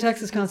 Where in the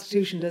Texas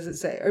Constitution does it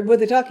say? Or were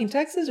they talking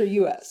Texas or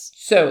U.S.?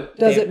 So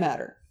does it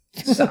matter?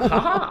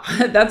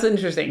 That's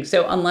interesting.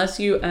 So unless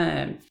you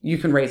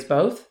can raise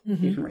both,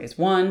 you can raise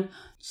one.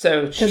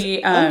 So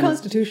she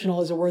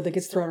unconstitutional is a word that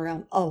gets thrown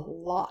around a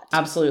lot.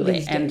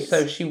 Absolutely. And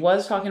so she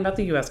was talking about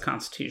the U.S.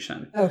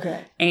 Constitution.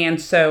 Okay. And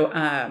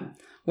so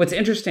what's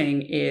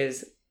interesting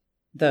is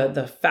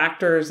the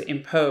factors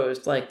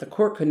imposed, like the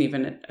court couldn't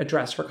even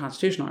address her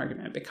constitutional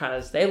argument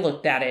because they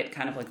looked at it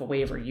kind of like a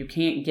waiver. You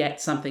can't get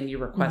something you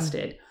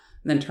requested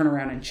and then turn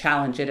around and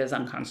challenge it as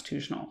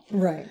unconstitutional.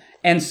 Right.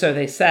 And so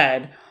they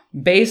said,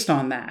 based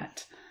on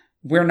that,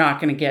 we're not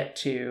going to get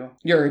to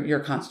your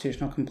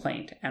constitutional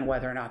complaint and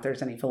whether or not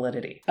there's any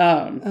validity.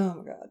 Oh my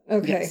God.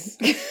 Okay.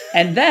 Yes.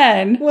 And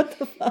then what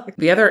the fuck?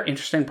 The other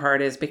interesting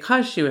part is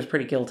because she was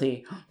pretty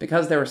guilty,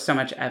 because there was so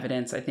much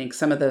evidence, I think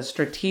some of the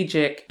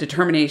strategic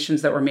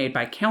determinations that were made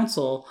by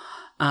counsel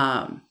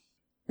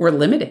were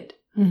limited.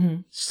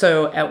 Mm-hmm.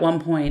 So at one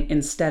point,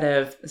 instead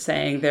of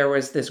saying there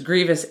was this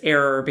grievous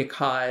error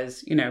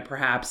because,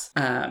 perhaps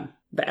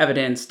the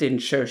evidence didn't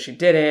show she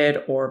did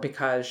it or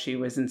because she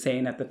was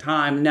insane at the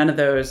time, none of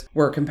those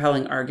were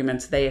compelling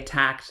arguments. They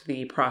attacked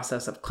the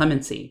process of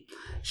clemency.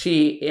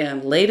 She,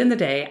 late in the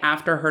day,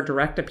 after her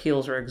direct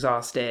appeals were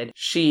exhausted,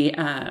 she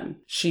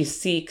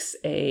seeks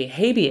a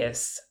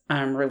habeas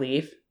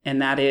relief.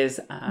 And that is...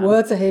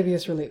 what's a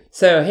habeas relief?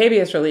 So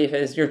habeas relief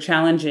is you're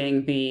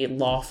challenging the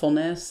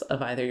lawfulness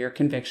of either your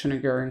conviction or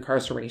your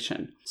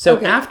incarceration. So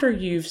after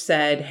you've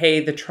said, hey,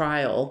 the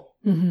trial...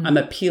 Mm-hmm. I'm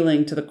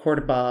appealing to the court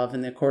above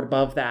and the court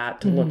above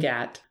that to look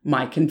at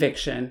my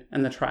conviction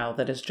and the trial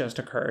that has just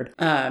occurred.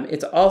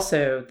 It's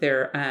also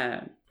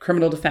their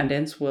criminal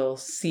defendants will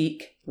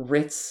seek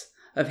writs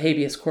of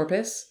habeas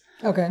corpus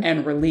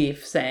and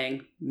relief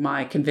saying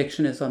my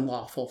conviction is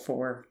unlawful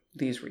for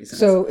these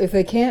reasons. So if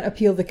they can't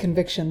appeal the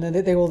conviction,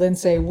 then they will then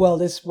say, well,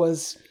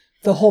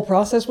 the whole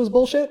process was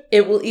bullshit?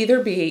 It will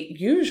either be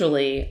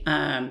usually...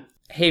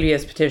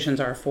 habeas petitions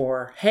are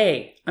for,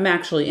 hey, I'm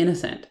actually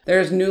innocent.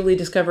 There's newly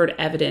discovered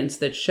evidence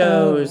that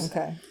shows,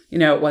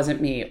 it wasn't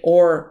me.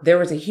 Or there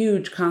was a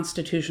huge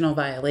constitutional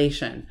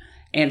violation.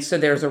 And so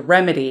there's a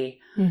remedy,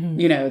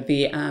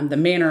 the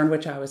manner in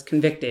which I was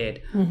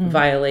convicted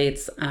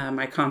violates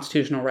my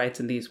constitutional rights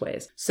in these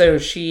ways. So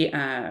she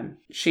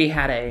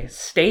had a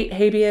state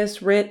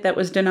habeas writ that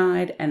was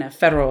denied and a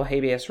federal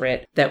habeas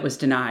writ that was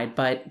denied.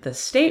 But the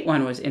state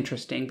one was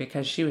interesting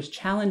because she was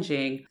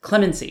challenging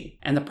clemency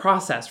and the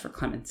process for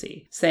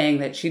clemency, saying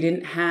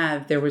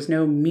that there was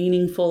no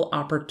meaningful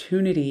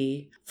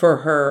opportunity for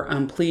her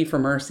plea for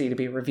mercy to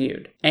be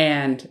reviewed.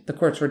 And the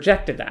courts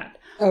rejected that.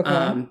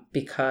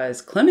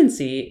 Because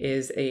clemency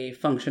is a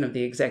function of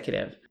the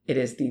executive. It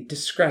is the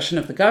discretion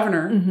of the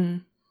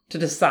governor to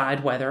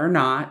decide whether or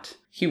not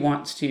he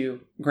wants to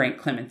grant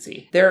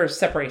clemency. There is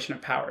separation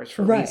of powers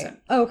for a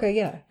reason.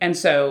 And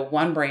so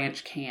one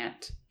branch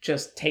can't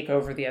just take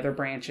over the other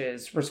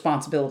branch's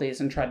responsibilities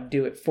and try to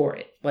do it for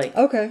it.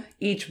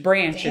 Each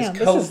branch is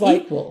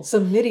co-equal. Like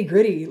some nitty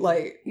gritty,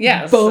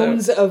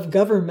 bones of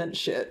government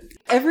shit.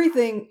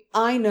 Everything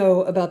I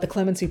know about the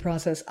clemency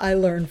process, I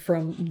learned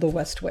from The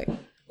West Wing,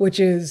 which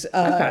is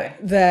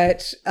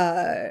that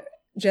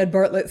Jed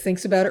Bartlett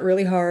thinks about it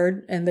really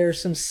hard, and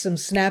there's some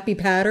snappy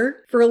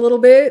patter for a little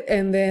bit,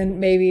 and then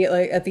maybe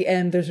at the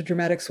end there's a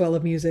dramatic swell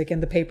of music,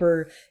 and the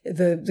paper,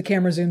 the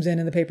camera zooms in,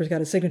 and the paper's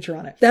got a signature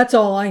on it. That's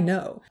all I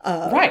know.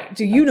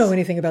 Do you know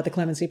anything about the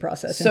clemency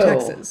process in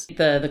Texas?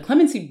 The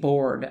clemency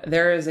board,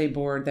 there is a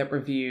board that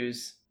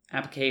reviews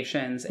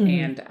applications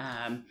and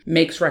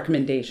makes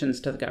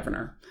recommendations to the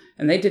governor,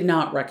 and they did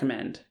not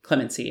recommend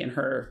clemency in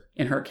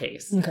her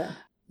case.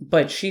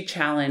 But she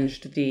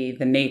challenged the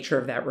nature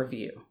of that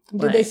review.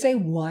 Did they say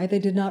why they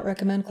did not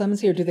recommend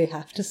clemency, or do they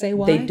have to say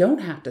why? They don't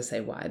have to say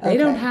why. They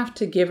don't have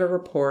to give a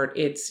report.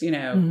 It's,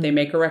 they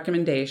make a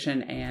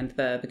recommendation and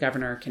the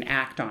governor can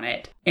act on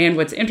it. And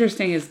what's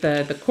interesting is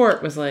the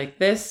court was like,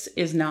 this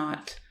is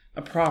not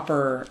a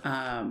proper,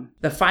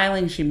 the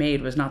filing she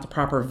made was not the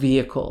proper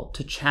vehicle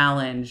to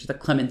challenge the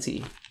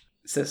clemency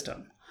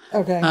system.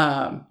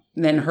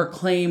 Then her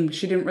claim,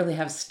 she didn't really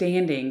have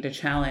standing to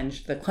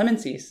challenge the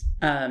clemency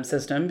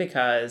system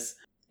because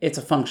it's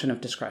a function of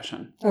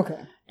discretion.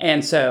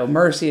 And so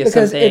mercy is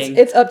something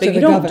it's up to that the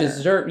you don't governor.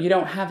 deserve. You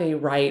don't have a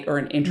right or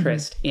an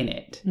interest in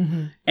it.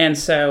 And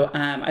so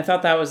I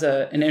thought that was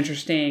an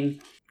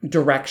interesting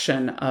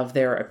direction of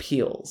their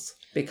appeals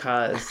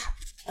because...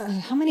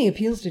 how many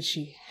appeals did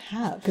she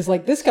have? Because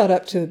this got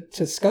up to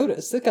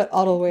SCOTUS. It got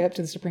all the way up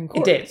to the Supreme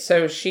Court. It did.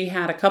 So she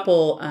had a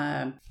couple,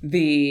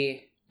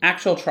 the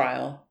actual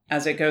trial,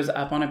 as it goes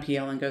up on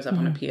appeal and goes up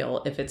on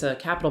appeal, if it's a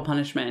capital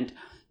punishment,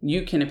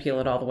 you can appeal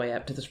it all the way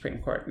up to the Supreme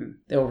Court and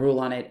they'll rule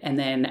on it. And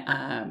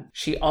then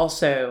she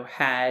also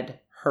had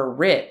her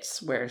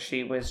writs where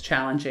she was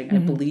challenging, I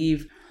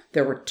believe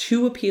there were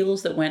 2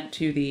 appeals that went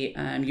to the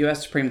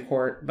U.S. Supreme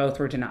Court. Both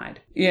were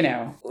denied.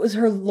 Was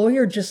her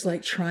lawyer just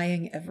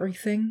trying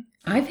everything?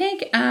 I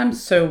think,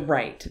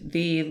 right.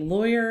 The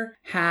lawyer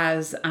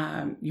has,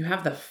 you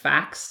have the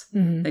facts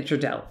that you're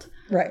dealt.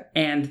 Right.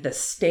 And the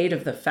state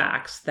of the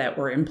facts that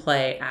were in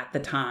play at the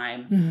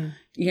time,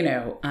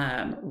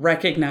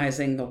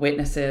 recognizing the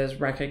witnesses,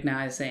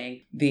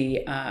 recognizing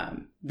the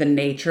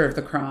nature of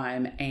the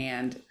crime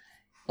and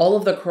all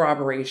of the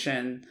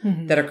corroboration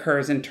that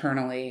occurs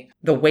internally,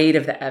 the weight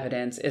of the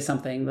evidence is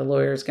something the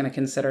lawyer is going to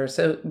consider.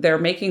 So they're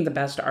making the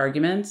best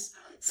arguments.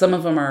 Some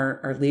of them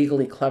are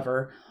legally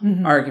clever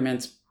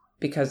arguments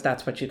because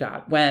that's what you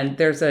got. When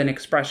there's an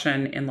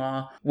expression in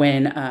law,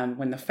 when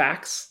the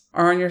facts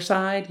are on your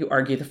side, you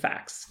argue the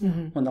facts.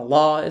 When the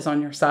law is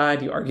on your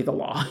side, you argue the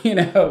law,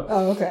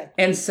 Oh, okay.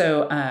 And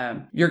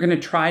so you're going to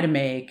try to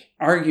make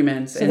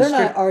arguments. So they're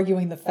not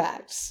arguing the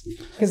facts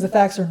because the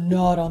facts are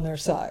not on their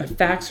side. The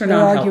facts are they're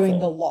not arguing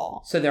helpful. the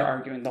law. So they're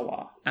arguing the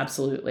law.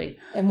 Absolutely.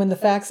 And when the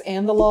facts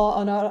and the law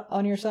are not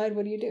on your side,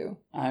 what do?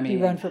 I mean, do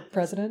you run for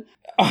president?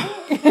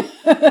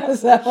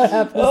 Is that what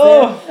happens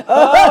there?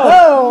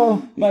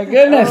 Oh, my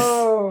goodness.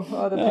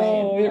 Oh, the pain.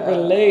 Oh, it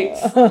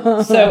relates.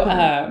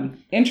 So,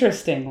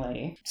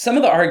 interestingly, some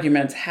of the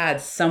arguments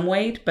had some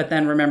weight, but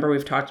then remember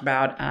we've talked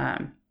about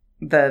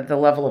the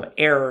level of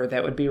error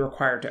that would be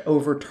required to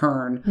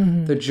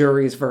overturn the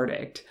jury's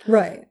verdict.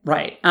 Right.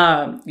 Right.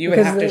 You would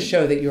have to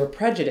show that you're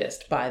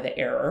prejudiced by the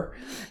error.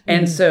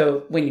 And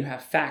so when you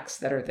have facts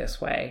that are this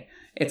way,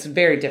 it's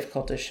very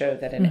difficult to show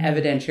that an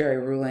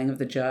evidentiary ruling of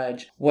the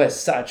judge was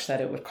such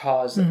that it would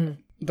cause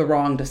the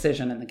wrong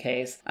decision in the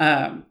case.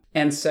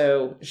 And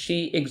so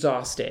she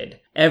exhausted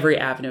every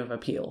avenue of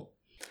appeal.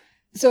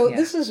 So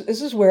this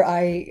is where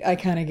I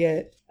kind of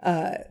get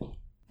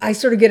I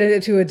sort of get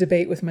into a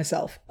debate with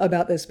myself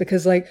about this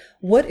because, like,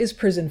 what is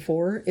prison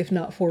for if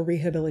not for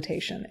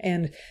rehabilitation?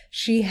 And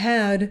she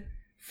had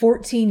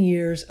 14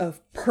 years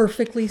of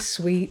perfectly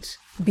sweet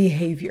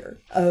behavior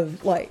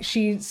of, like,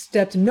 she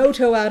stepped no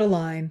toe out of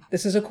line.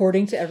 This is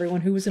according to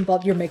everyone who was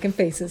involved. You're making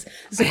faces.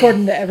 This is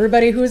according to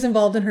everybody who was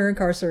involved in her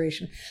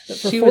incarceration. But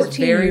for she 14 was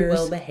very years,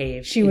 well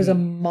behaved. She was a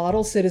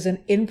model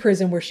citizen in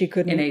prison where she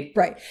couldn't.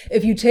 Right.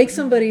 If you take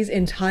somebody's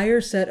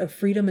entire set of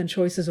freedom and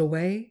choices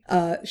away,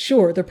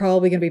 sure, they're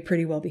probably going to be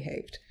pretty well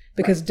behaved.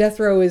 Because death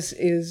row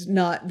is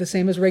not the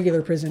same as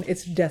regular prison.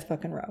 It's death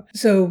fucking row.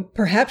 So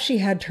perhaps she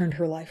had turned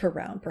her life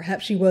around.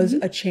 Perhaps she was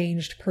a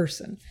changed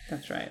person.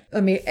 That's right.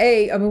 I mean,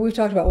 we've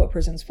talked about what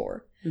prison's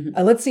for.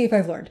 Let's see if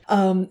I've learned.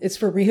 It's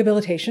for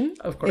rehabilitation.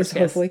 Of course,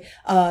 hopefully.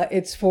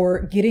 It's for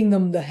getting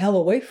them the hell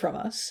away from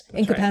us.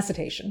 That's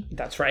incapacitation. Right.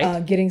 That's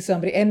right. Getting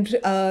somebody. And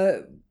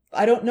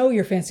I don't know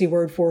your fancy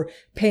word for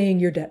paying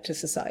your debt to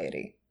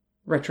society.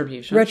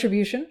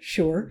 Retribution,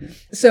 sure.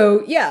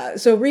 So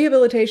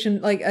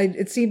rehabilitation, like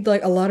it seemed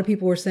like a lot of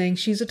people were saying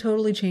she's a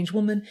totally changed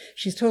woman.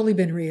 She's totally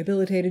been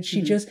rehabilitated.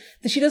 She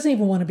doesn't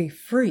even want to be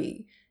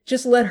free.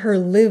 Just let her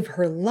live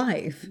her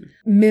life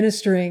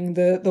ministering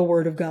the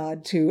word of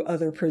God to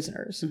other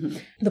prisoners.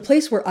 The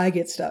place where I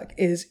get stuck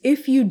is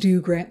if you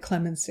do grant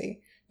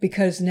clemency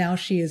because now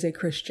she is a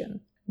Christian.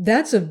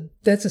 That's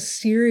a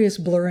serious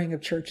blurring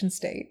of church and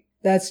state.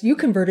 That's, you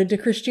converted to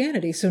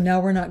Christianity, so now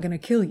we're not going to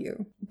kill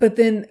you. But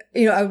then,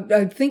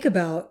 I think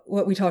about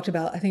what we talked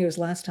about, I think it was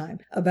last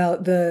time,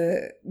 about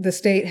the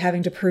state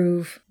having to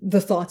prove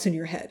the thoughts in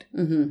your head,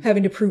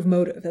 having to prove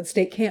motive. That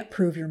state can't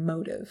prove your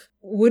motive.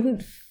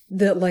 Wouldn't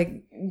that,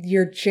 like,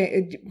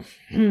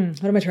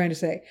 what am I trying to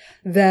say?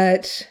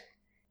 That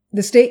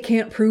the state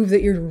can't prove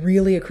that you're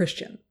really a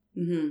Christian.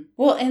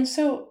 Well, and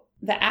so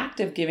the act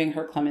of giving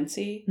her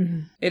clemency,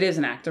 it is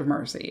an act of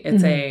mercy.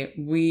 It's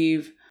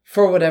we've,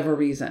 for whatever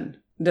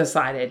reason,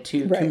 decided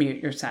to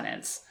commute your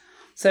sentence.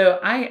 So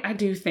I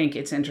do think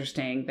it's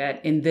interesting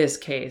that in this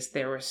case,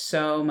 there was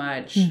so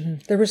much...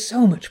 There was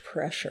so much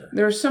pressure.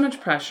 There was so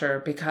much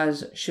pressure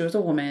because she was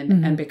a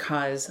woman and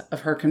because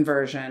of her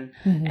conversion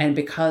and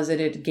because it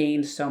had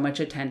gained so much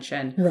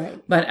attention.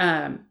 Right. But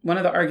one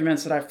of the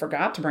arguments that I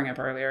forgot to bring up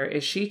earlier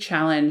is she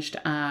challenged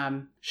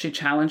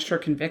her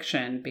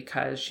conviction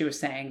because she was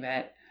saying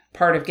that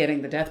part of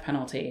getting the death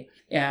penalty,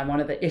 one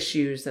of the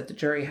issues that the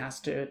jury has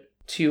to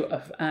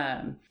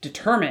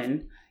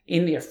determine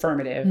in the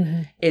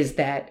affirmative is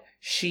that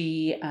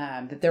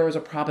that there was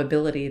a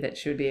probability that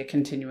she would be a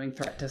continuing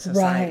threat to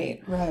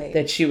society. Right.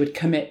 That she would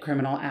commit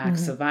criminal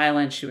acts of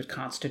violence. She would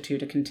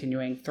constitute a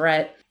continuing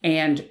threat.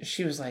 And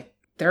she was like,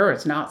 there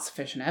is not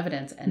sufficient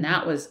evidence. And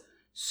that was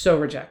so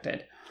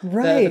rejected.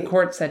 Right. The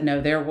court said,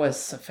 no, there was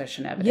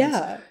sufficient evidence.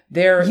 Yeah.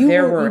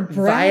 There were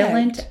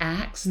violent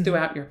acts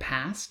throughout your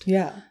past.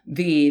 Yeah.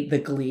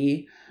 The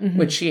glee,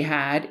 which she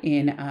had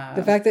in...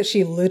 the fact that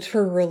she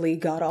literally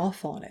got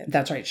off on it.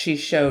 That's right. She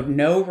showed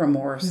no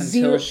remorse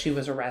until she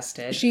was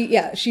arrested.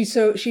 She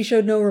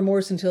showed no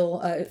remorse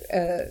until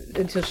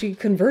she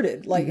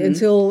converted. Like,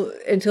 until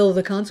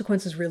the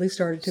consequences really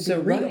started to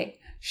be real. Right.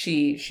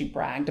 She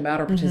bragged about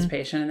her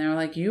participation and they were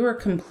like, you are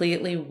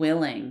completely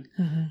willing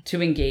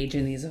to engage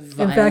in these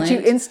violent, in fact, you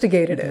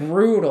instigated it,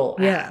 brutal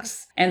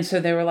acts. And so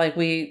they were like,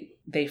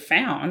 they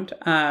found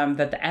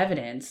that the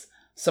evidence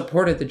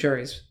supported the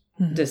jury's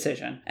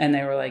decision. And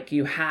they were like,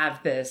 you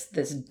have this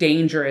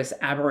dangerous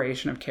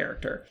aberration of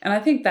character. And I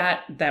think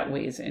that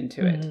weighs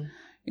into it.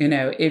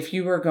 If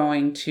you were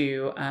going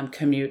to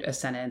commute a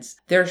sentence,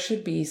 there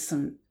should be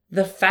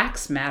the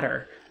facts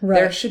matter. Right.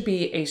 There should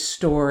be a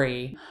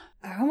story.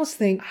 I almost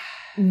think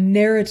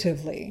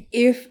narratively,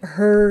 if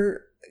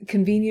her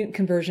convenient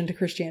conversion to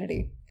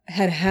Christianity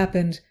had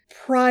happened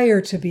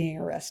prior to being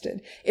arrested,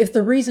 if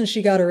the reason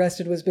she got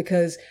arrested was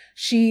because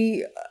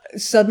she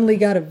suddenly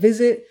got a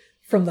visit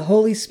from the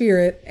Holy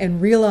Spirit and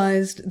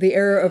realized the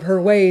error of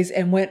her ways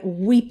and went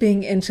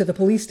weeping into the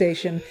police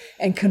station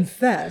and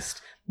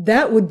confessed,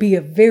 that would be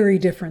a very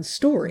different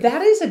story.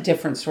 That is a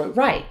different story.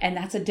 Right. And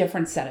that's a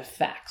different set of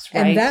facts,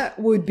 right? And that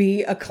would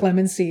be a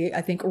clemency,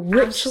 I think,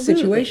 rich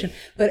situation.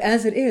 But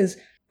as it is,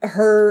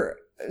 her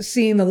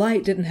seeing the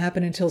light didn't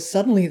happen until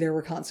suddenly there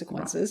were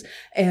consequences.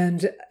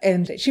 Right.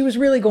 And she was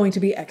really going to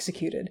be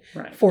executed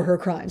for her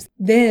crimes.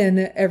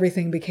 Then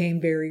everything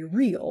became very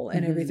real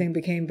and everything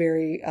became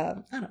very, I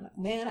don't know,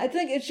 man, I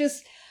think it's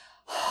just...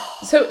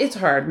 So it's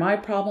hard. My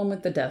problem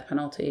with the death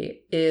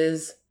penalty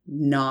is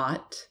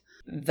not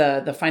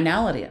the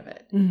finality of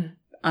it.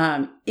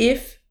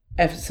 If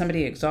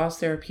somebody exhausts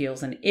their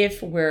appeals and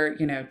if we're,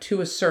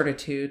 to a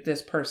certitude,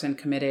 this person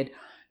committed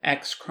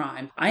X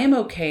crime, I am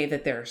okay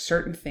that there are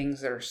certain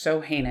things that are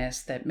so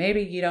heinous that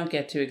maybe you don't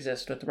get to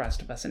exist with the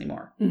rest of us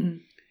anymore.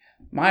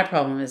 My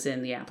problem is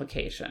in the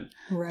application.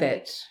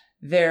 That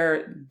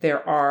there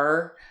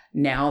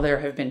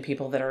have been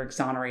people that are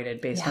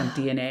exonerated based on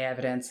DNA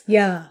evidence.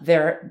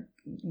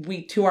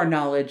 To our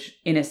knowledge,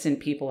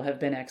 innocent people have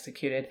been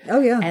executed.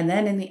 And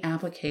then in the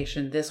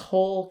application, this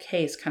whole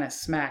case kind of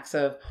smacks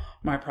of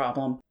my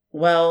problem.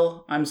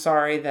 Well, I'm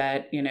sorry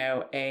that,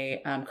 a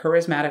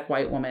charismatic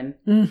white woman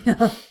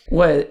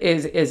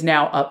is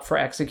now up for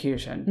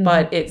execution.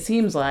 But it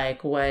seems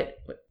like what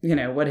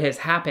has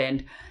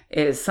happened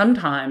is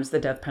sometimes the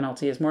death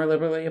penalty is more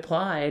liberally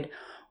applied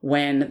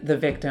when the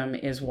victim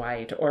is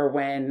white or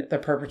when the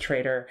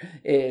perpetrator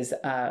is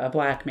a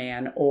black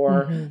man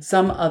or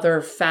some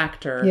other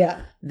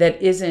factor that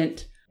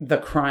isn't the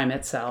crime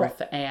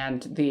itself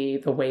and the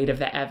weight of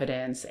the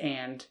evidence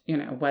and,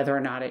 whether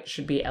or not it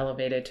should be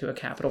elevated to a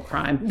capital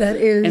crime. That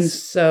is. And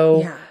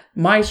so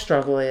my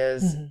struggle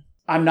is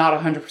I'm not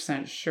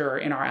 100% sure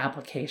in our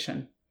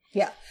application.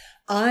 Yeah.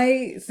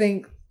 I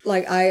think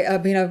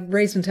I've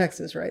raised in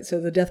Texas, right?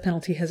 So the death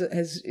penalty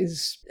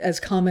is as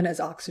common as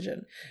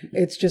oxygen.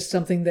 It's just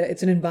something that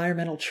it's an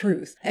environmental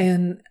truth.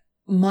 And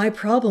my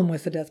problem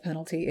with the death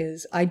penalty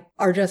is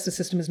our justice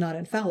system is not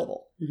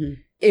infallible.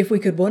 If we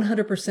could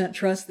 100%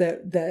 trust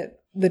that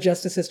the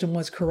justice system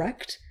was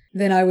correct,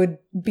 then I would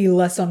be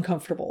less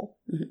uncomfortable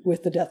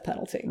with the death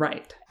penalty.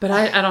 Right. But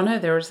I don't know.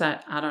 There was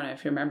that, I don't know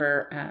if you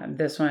remember,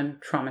 this one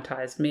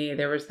traumatized me.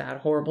 There was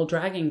that horrible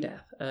dragging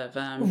death of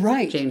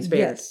James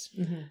Baird. Yes.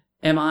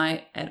 Am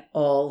I at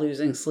all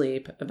losing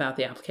sleep about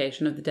the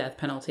application of the death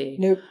penalty?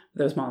 Nope.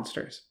 Those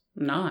monsters.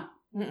 I'm not,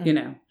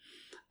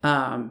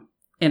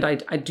 and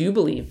I do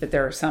believe that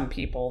there are some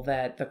people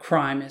that the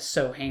crime is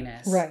so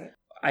heinous. Right.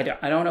 I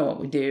don't know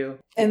what we do.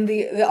 And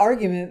the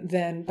argument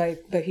then by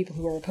people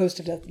who are opposed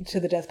to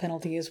the death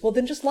penalty is, well,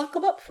 then just lock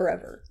them up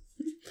forever.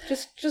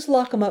 Just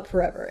lock them up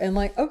forever. And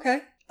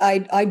okay.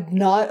 I'm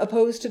not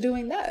opposed to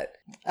doing that.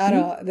 I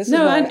don't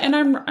know.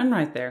 I'm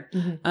right there.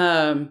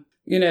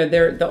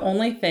 The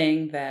only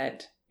thing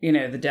that,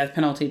 the death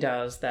penalty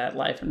does that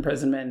life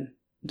imprisonment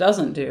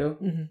doesn't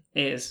do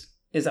is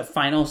a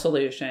final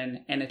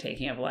solution and a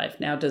taking of life.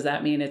 Now, does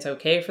that mean it's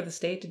okay for the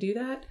state to do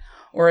that?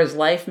 Or is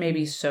life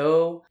maybe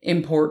so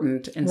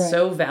important and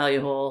so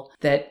valuable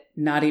that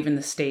not even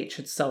the state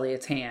should sully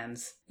its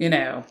hands,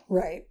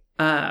 Right.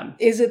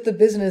 Is it the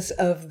business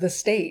of the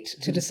state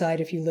to decide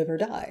if you live or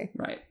die?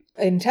 Right.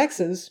 In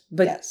Texas,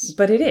 yes.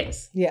 But it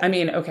is. Yeah. I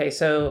mean, okay,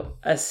 so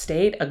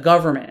a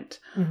government,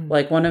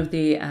 like one of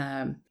the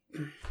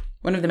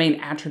main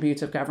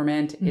attributes of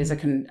government is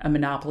a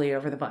monopoly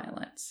over the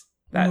violence.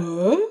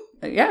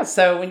 Yeah,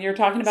 so when you're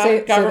talking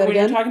about government, when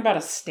you're talking about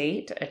a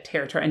state, a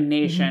territory, a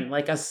nation,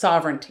 like a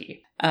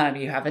sovereignty,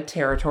 you have a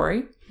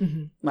territory,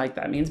 like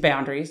that means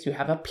boundaries. You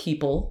have a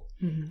people,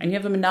 and you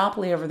have a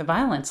monopoly over the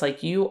violence.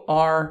 Like you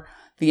are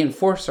the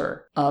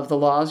enforcer of the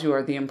laws. You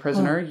are the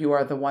imprisoner. You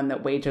are the one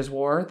that wages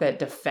war, that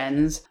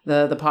defends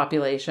the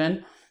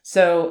population.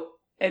 So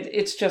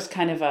it's just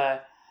kind of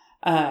a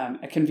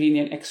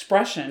convenient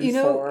expression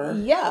for...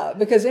 Yeah,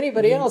 because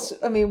anybody else,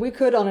 I mean, we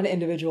could on an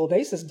individual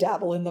basis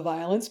dabble in the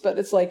violence, but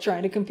it's like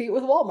trying to compete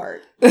with Walmart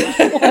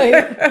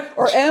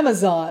or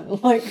Amazon.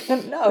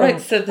 No,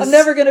 right, so I'm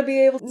never going to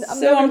be able to...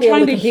 I'm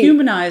trying to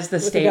humanize the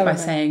state by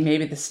saying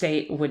maybe the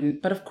state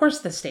wouldn't, but of course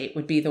the state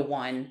would be the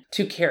one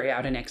to carry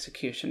out an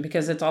execution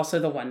because it's also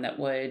the one that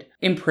would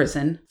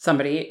imprison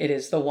somebody. It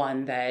is the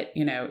one that,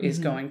 is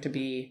going to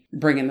be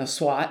bringing the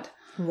SWAT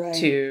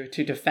to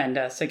defend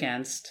us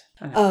against...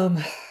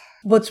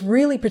 What's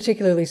really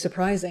particularly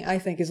surprising, I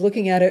think, is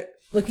looking at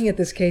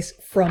this case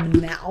from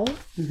now,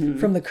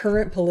 from the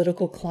current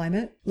political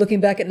climate, looking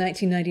back at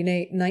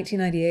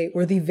 1998,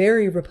 where the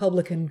very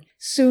Republican,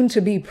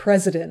 soon-to-be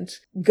president,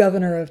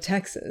 governor of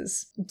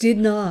Texas, did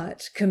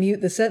not commute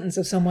the sentence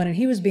of someone, and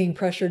he was being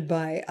pressured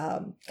by,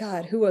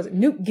 who was it?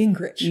 Newt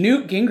Gingrich.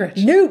 Newt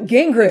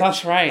Gingrich.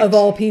 That's right. Of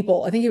all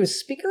people. I think he was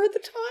speaker at the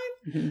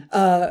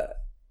time.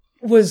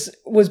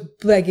 Was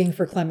begging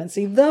for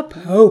clemency. The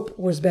Pope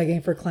was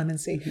begging for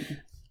clemency.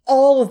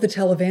 All of the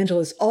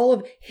televangelists, all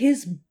of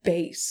his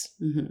base,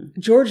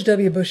 George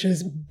W.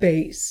 Bush's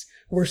base,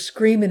 were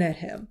screaming at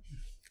him.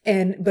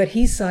 But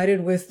he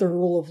sided with the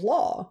rule of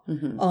law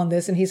on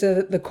this. And he said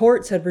that the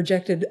courts had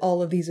rejected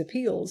all of these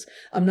appeals.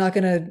 I'm not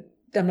going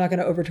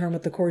to overturn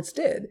what the courts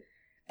did.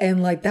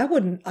 And like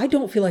I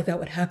don't feel like that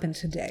would happen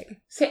today.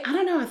 See, I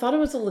don't know. I thought it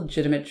was a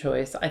legitimate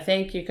choice. I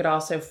think you could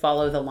also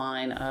follow the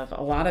line of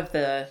a lot of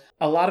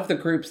the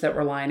groups that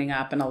were lining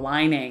up and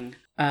aligning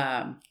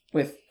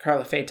with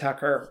Karla Faye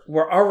Tucker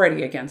were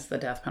already against the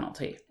death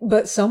penalty.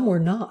 But some were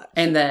not.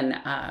 And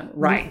then,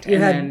 right. You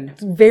had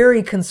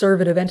very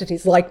conservative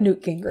entities like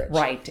Newt Gingrich.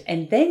 Right.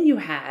 And then you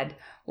had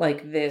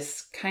like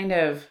this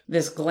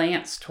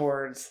glance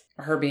towards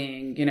her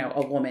being,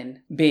 a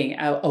woman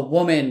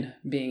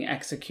being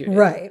executed.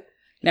 Right.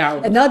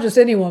 Now, and not just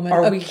any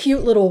woman,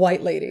 cute little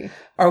white lady.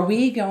 Are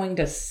we going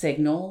to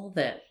signal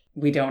that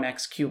we don't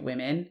execute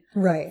women?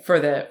 Right.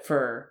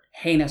 For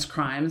heinous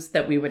crimes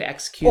that we would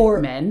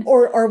execute men?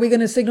 Or are we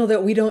going to signal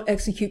that we don't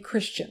execute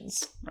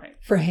Christians right.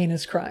 for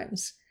heinous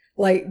crimes?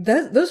 Like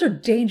those are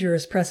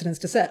dangerous precedents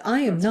to set. I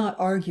am not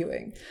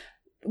arguing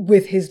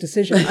with his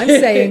decision.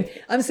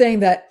 I'm saying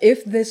that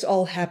if this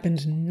all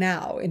happened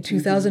now in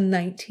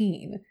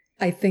 2019,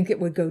 I think it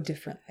would go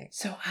differently.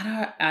 So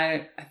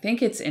I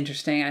think it's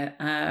interesting.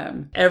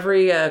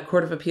 Every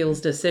Court of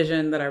Appeals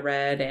decision that I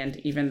read, and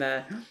even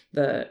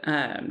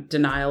the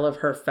denial of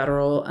her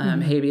federal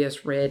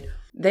habeas writ,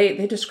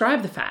 they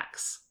describe the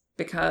facts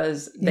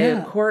because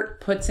the court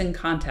puts in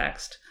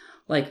context.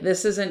 Like,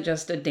 this isn't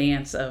just a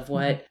dance of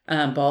what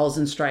balls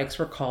and strikes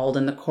were called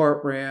in the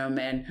courtroom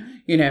and,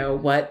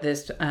 what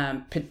this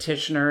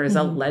petitioner is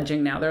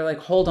alleging now. They're like,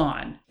 hold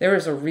on. There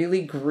was a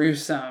really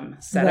gruesome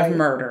set of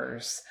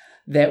murders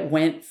that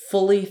went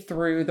fully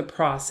through the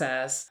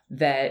process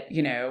that,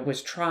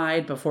 was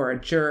tried before a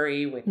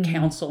jury with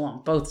counsel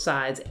on both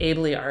sides,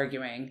 ably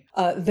arguing.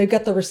 They've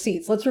got the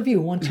receipts. Let's review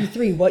 1, 2,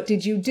 3. What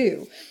did you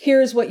do?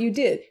 Here's what you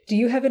did. Do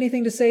you have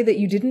anything to say that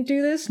you didn't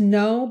do this?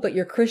 No, but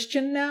you're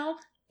Christian now?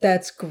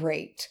 That's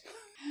great.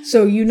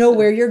 So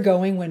where you're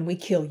going when we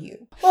kill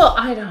you. Well,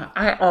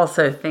 I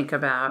also think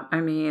about,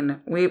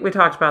 we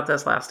talked about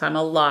this last time.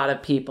 A lot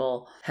of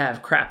people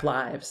have crap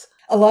lives.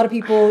 A lot of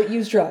people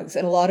use drugs,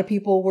 and a lot of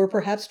people were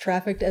perhaps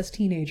trafficked as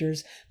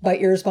teenagers by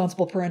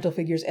irresponsible parental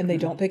figures, and they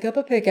don't pick up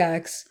a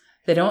pickaxe.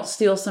 They don't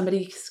steal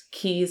somebody's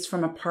keys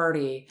from a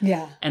party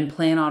and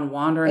plan on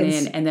wandering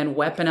in and then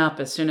weapon up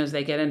as soon as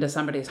they get into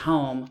somebody's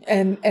home.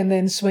 And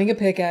then swing a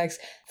pickaxe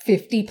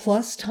 50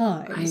 plus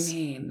times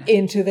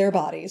into their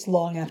bodies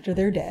long after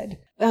they're dead.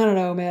 I don't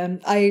know,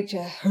 man.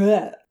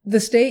 The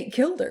state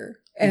killed her,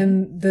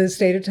 and the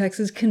state of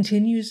Texas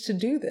continues to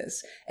do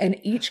this. And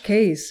each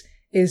case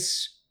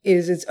is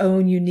its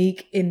own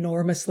unique,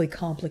 enormously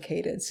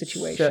complicated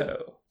situation.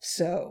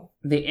 So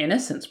the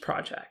Innocence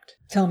Project.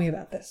 Tell me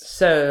about this.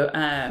 So,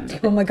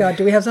 oh my God,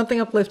 do we have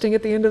something uplifting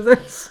at the end of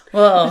this?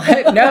 Well,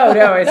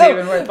 no, it's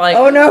even worth like.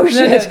 Oh no,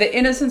 shit. The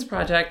Innocence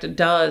Project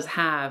does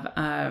have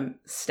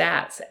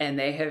stats, and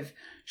they have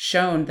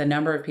shown the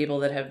number of people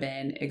that have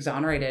been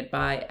exonerated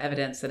by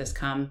evidence that has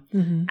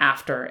come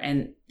after,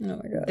 and oh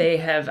my God. They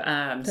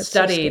have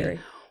studied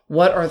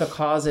what are the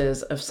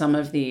causes of some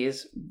of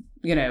these,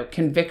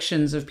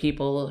 convictions of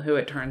people who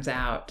it turns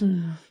out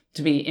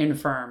to be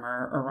infirm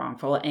or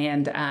wrongful.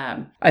 And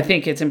I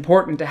think it's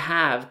important to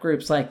have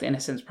groups like the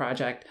Innocence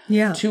Project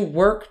to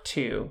work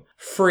to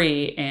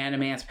free and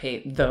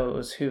emancipate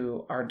those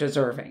who are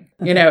deserving.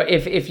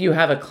 If you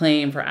have a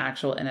claim for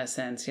actual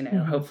innocence,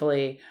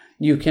 hopefully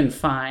you can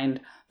find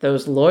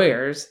those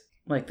lawyers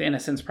like the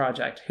Innocence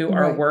Project who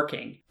are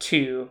working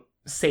to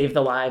save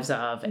the lives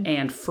of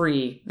and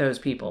free those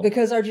people.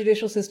 Because our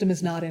judicial system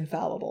is not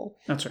infallible.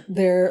 That's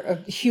right.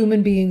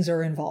 Human beings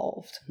are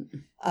involved.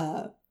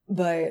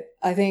 But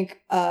I think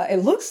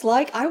it looks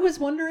like, I was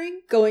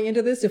wondering going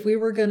into this if we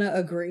were going to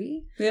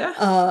agree.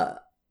 Yeah.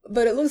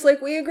 But it looks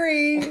like we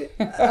agree.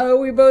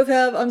 We both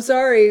have, I'm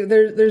sorry,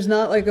 there's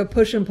not like a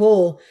push and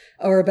pull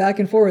or a back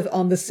and forth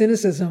on the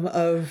cynicism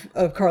of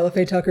Karla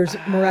Faye Tucker's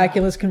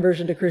miraculous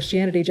conversion to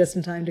Christianity just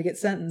in time to get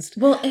sentenced.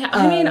 Well,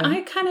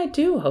 I kind of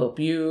do hope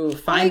you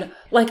find,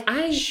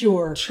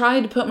 I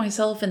tried to put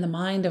myself in the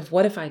mind of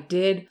what if I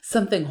did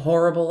something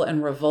horrible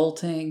and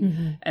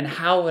revolting and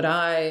how would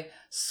I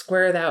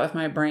square that with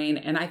my brain?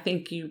 And I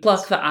think you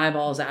pluck the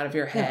eyeballs out of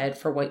your head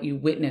for what you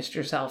witnessed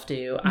yourself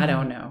do. I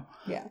don't know.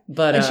 Yeah.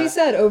 But and she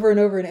said over and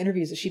over in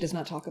interviews that she does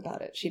not talk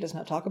about it. She does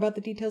not talk about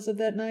the details of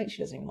that night. She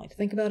doesn't even like to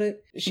think about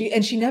it.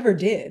 She never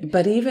did.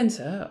 But even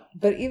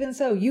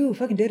so, you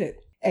fucking did it.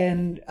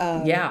 And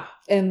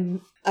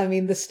and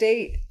the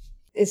state,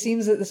 it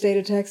seems that the state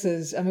of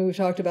Texas, we've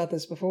talked about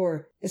this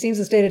before. It seems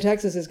the state of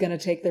Texas is going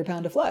to take their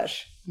pound of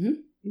flesh.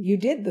 Mm-hmm. You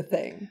did the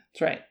thing.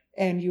 That's right.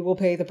 And you will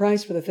pay the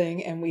price for the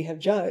thing. And we have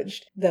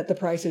judged that the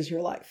price is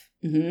your life.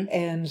 Mm-hmm.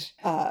 And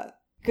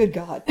good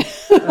God.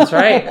 That's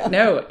right.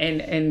 No,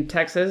 and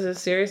Texas is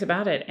serious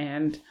about it.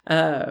 And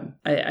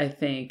I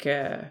think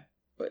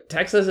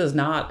Texas is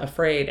not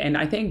afraid. And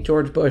I think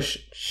George Bush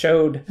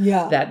showed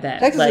that then.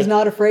 Texas is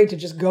not afraid to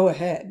just go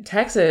ahead.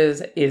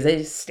 Texas is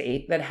a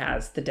state that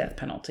has the death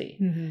penalty.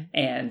 Mm-hmm.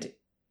 And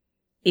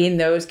in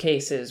those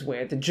cases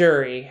where the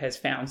jury has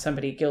found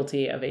somebody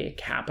guilty of a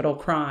capital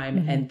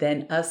crime and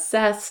then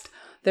assessed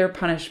their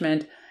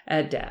punishment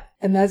at death.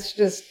 And that's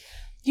just,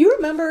 do you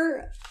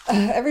remember,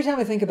 every time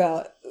I think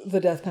about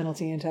the death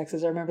penalty in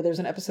Texas, I remember there's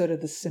an episode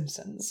of The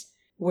Simpsons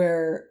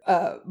where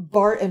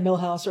Bart and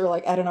Milhouse are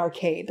like at an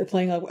arcade. They're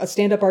playing a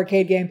stand-up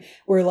arcade game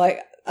where like,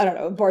 I don't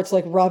know, Bart's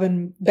like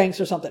robbing banks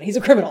or something. He's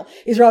a criminal.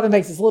 He's robbing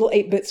banks, this little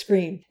 8-bit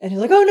screen. And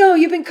he's like, oh no,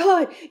 you've been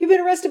caught. You've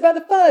been arrested by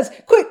the fuzz.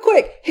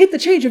 Quick, hit the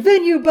change of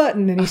venue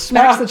button. And he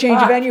smacks the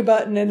change of venue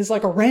button and it's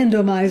like a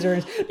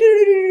randomizer.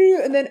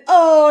 And then,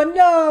 oh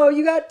no,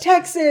 you got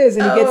Texas.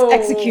 And he gets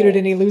executed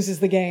and he loses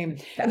the game.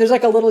 And there's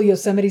like a little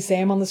Yosemite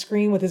Sam on the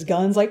screen with his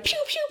guns like pew,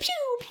 pew,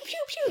 pew, pew, pew,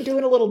 pew,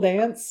 doing a little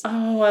dance.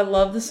 Oh, I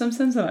love The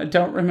Simpsons and I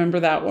don't remember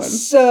that one.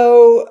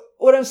 So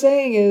what I'm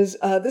saying is,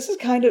 this is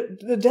kind of,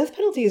 the death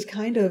penalty is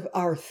kind of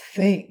our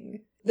thing.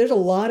 There's a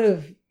lot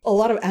of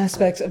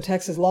aspects of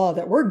Texas law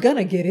that we're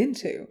gonna get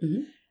into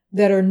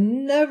that are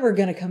never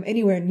gonna come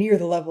anywhere near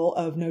the level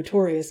of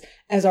notorious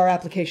as our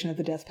application of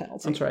the death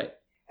penalty. That's right.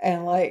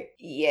 And like,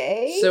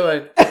 yay!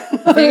 So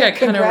I think I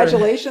kind of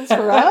congratulations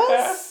for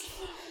us.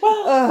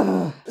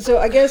 So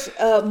I guess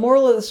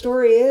moral of the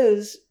story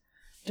is,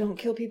 don't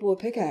kill people with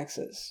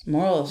pickaxes.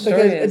 Moral of the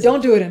story is,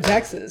 don't do it in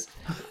Texas,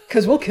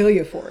 because we'll kill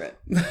you for it.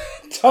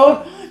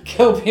 Don't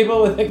kill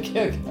people with a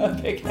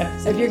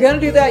pickaxe. If you're going to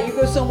do that, you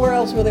go somewhere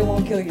else where they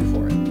won't kill you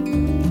for it.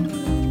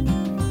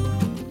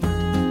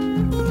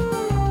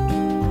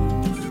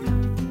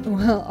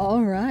 Well,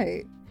 all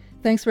right.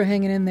 Thanks for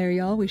hanging in there,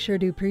 y'all. We sure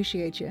do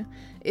appreciate you.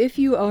 If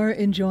you are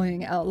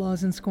enjoying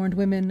Outlaws and Scorned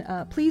Women,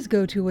 please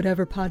go to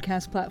whatever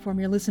podcast platform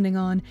you're listening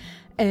on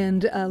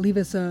and leave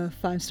us a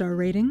 5-star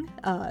rating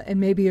and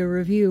maybe a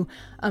review.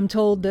 I'm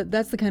told that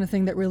that's the kind of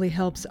thing that really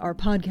helps our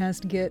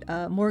podcast get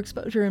more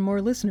exposure and more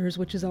listeners,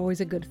 which is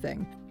always a good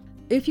thing.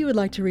 If you would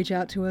like to reach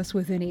out to us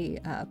with any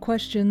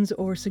questions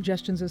or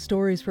suggestions of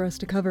stories for us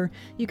to cover,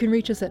 you can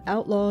reach us at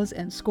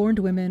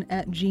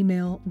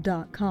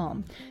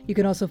outlawsandscornedwomen@gmail.com. You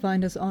can also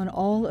find us on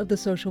all of the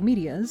social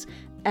medias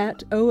at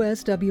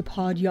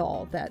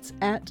OSWPodYall. That's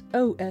at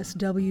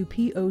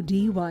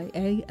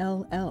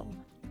OSWPODYALL.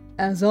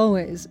 As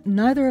always,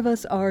 neither of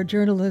us are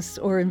journalists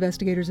or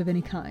investigators of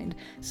any kind,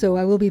 so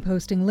I will be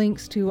posting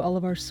links to all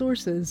of our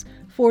sources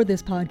for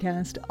this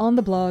podcast on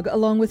the blog,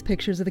 along with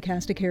pictures of the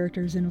cast of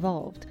characters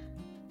involved.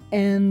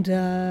 And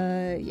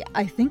yeah,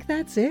 I think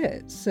that's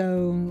it.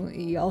 So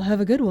y'all have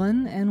a good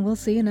one, and we'll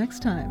see you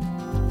next time.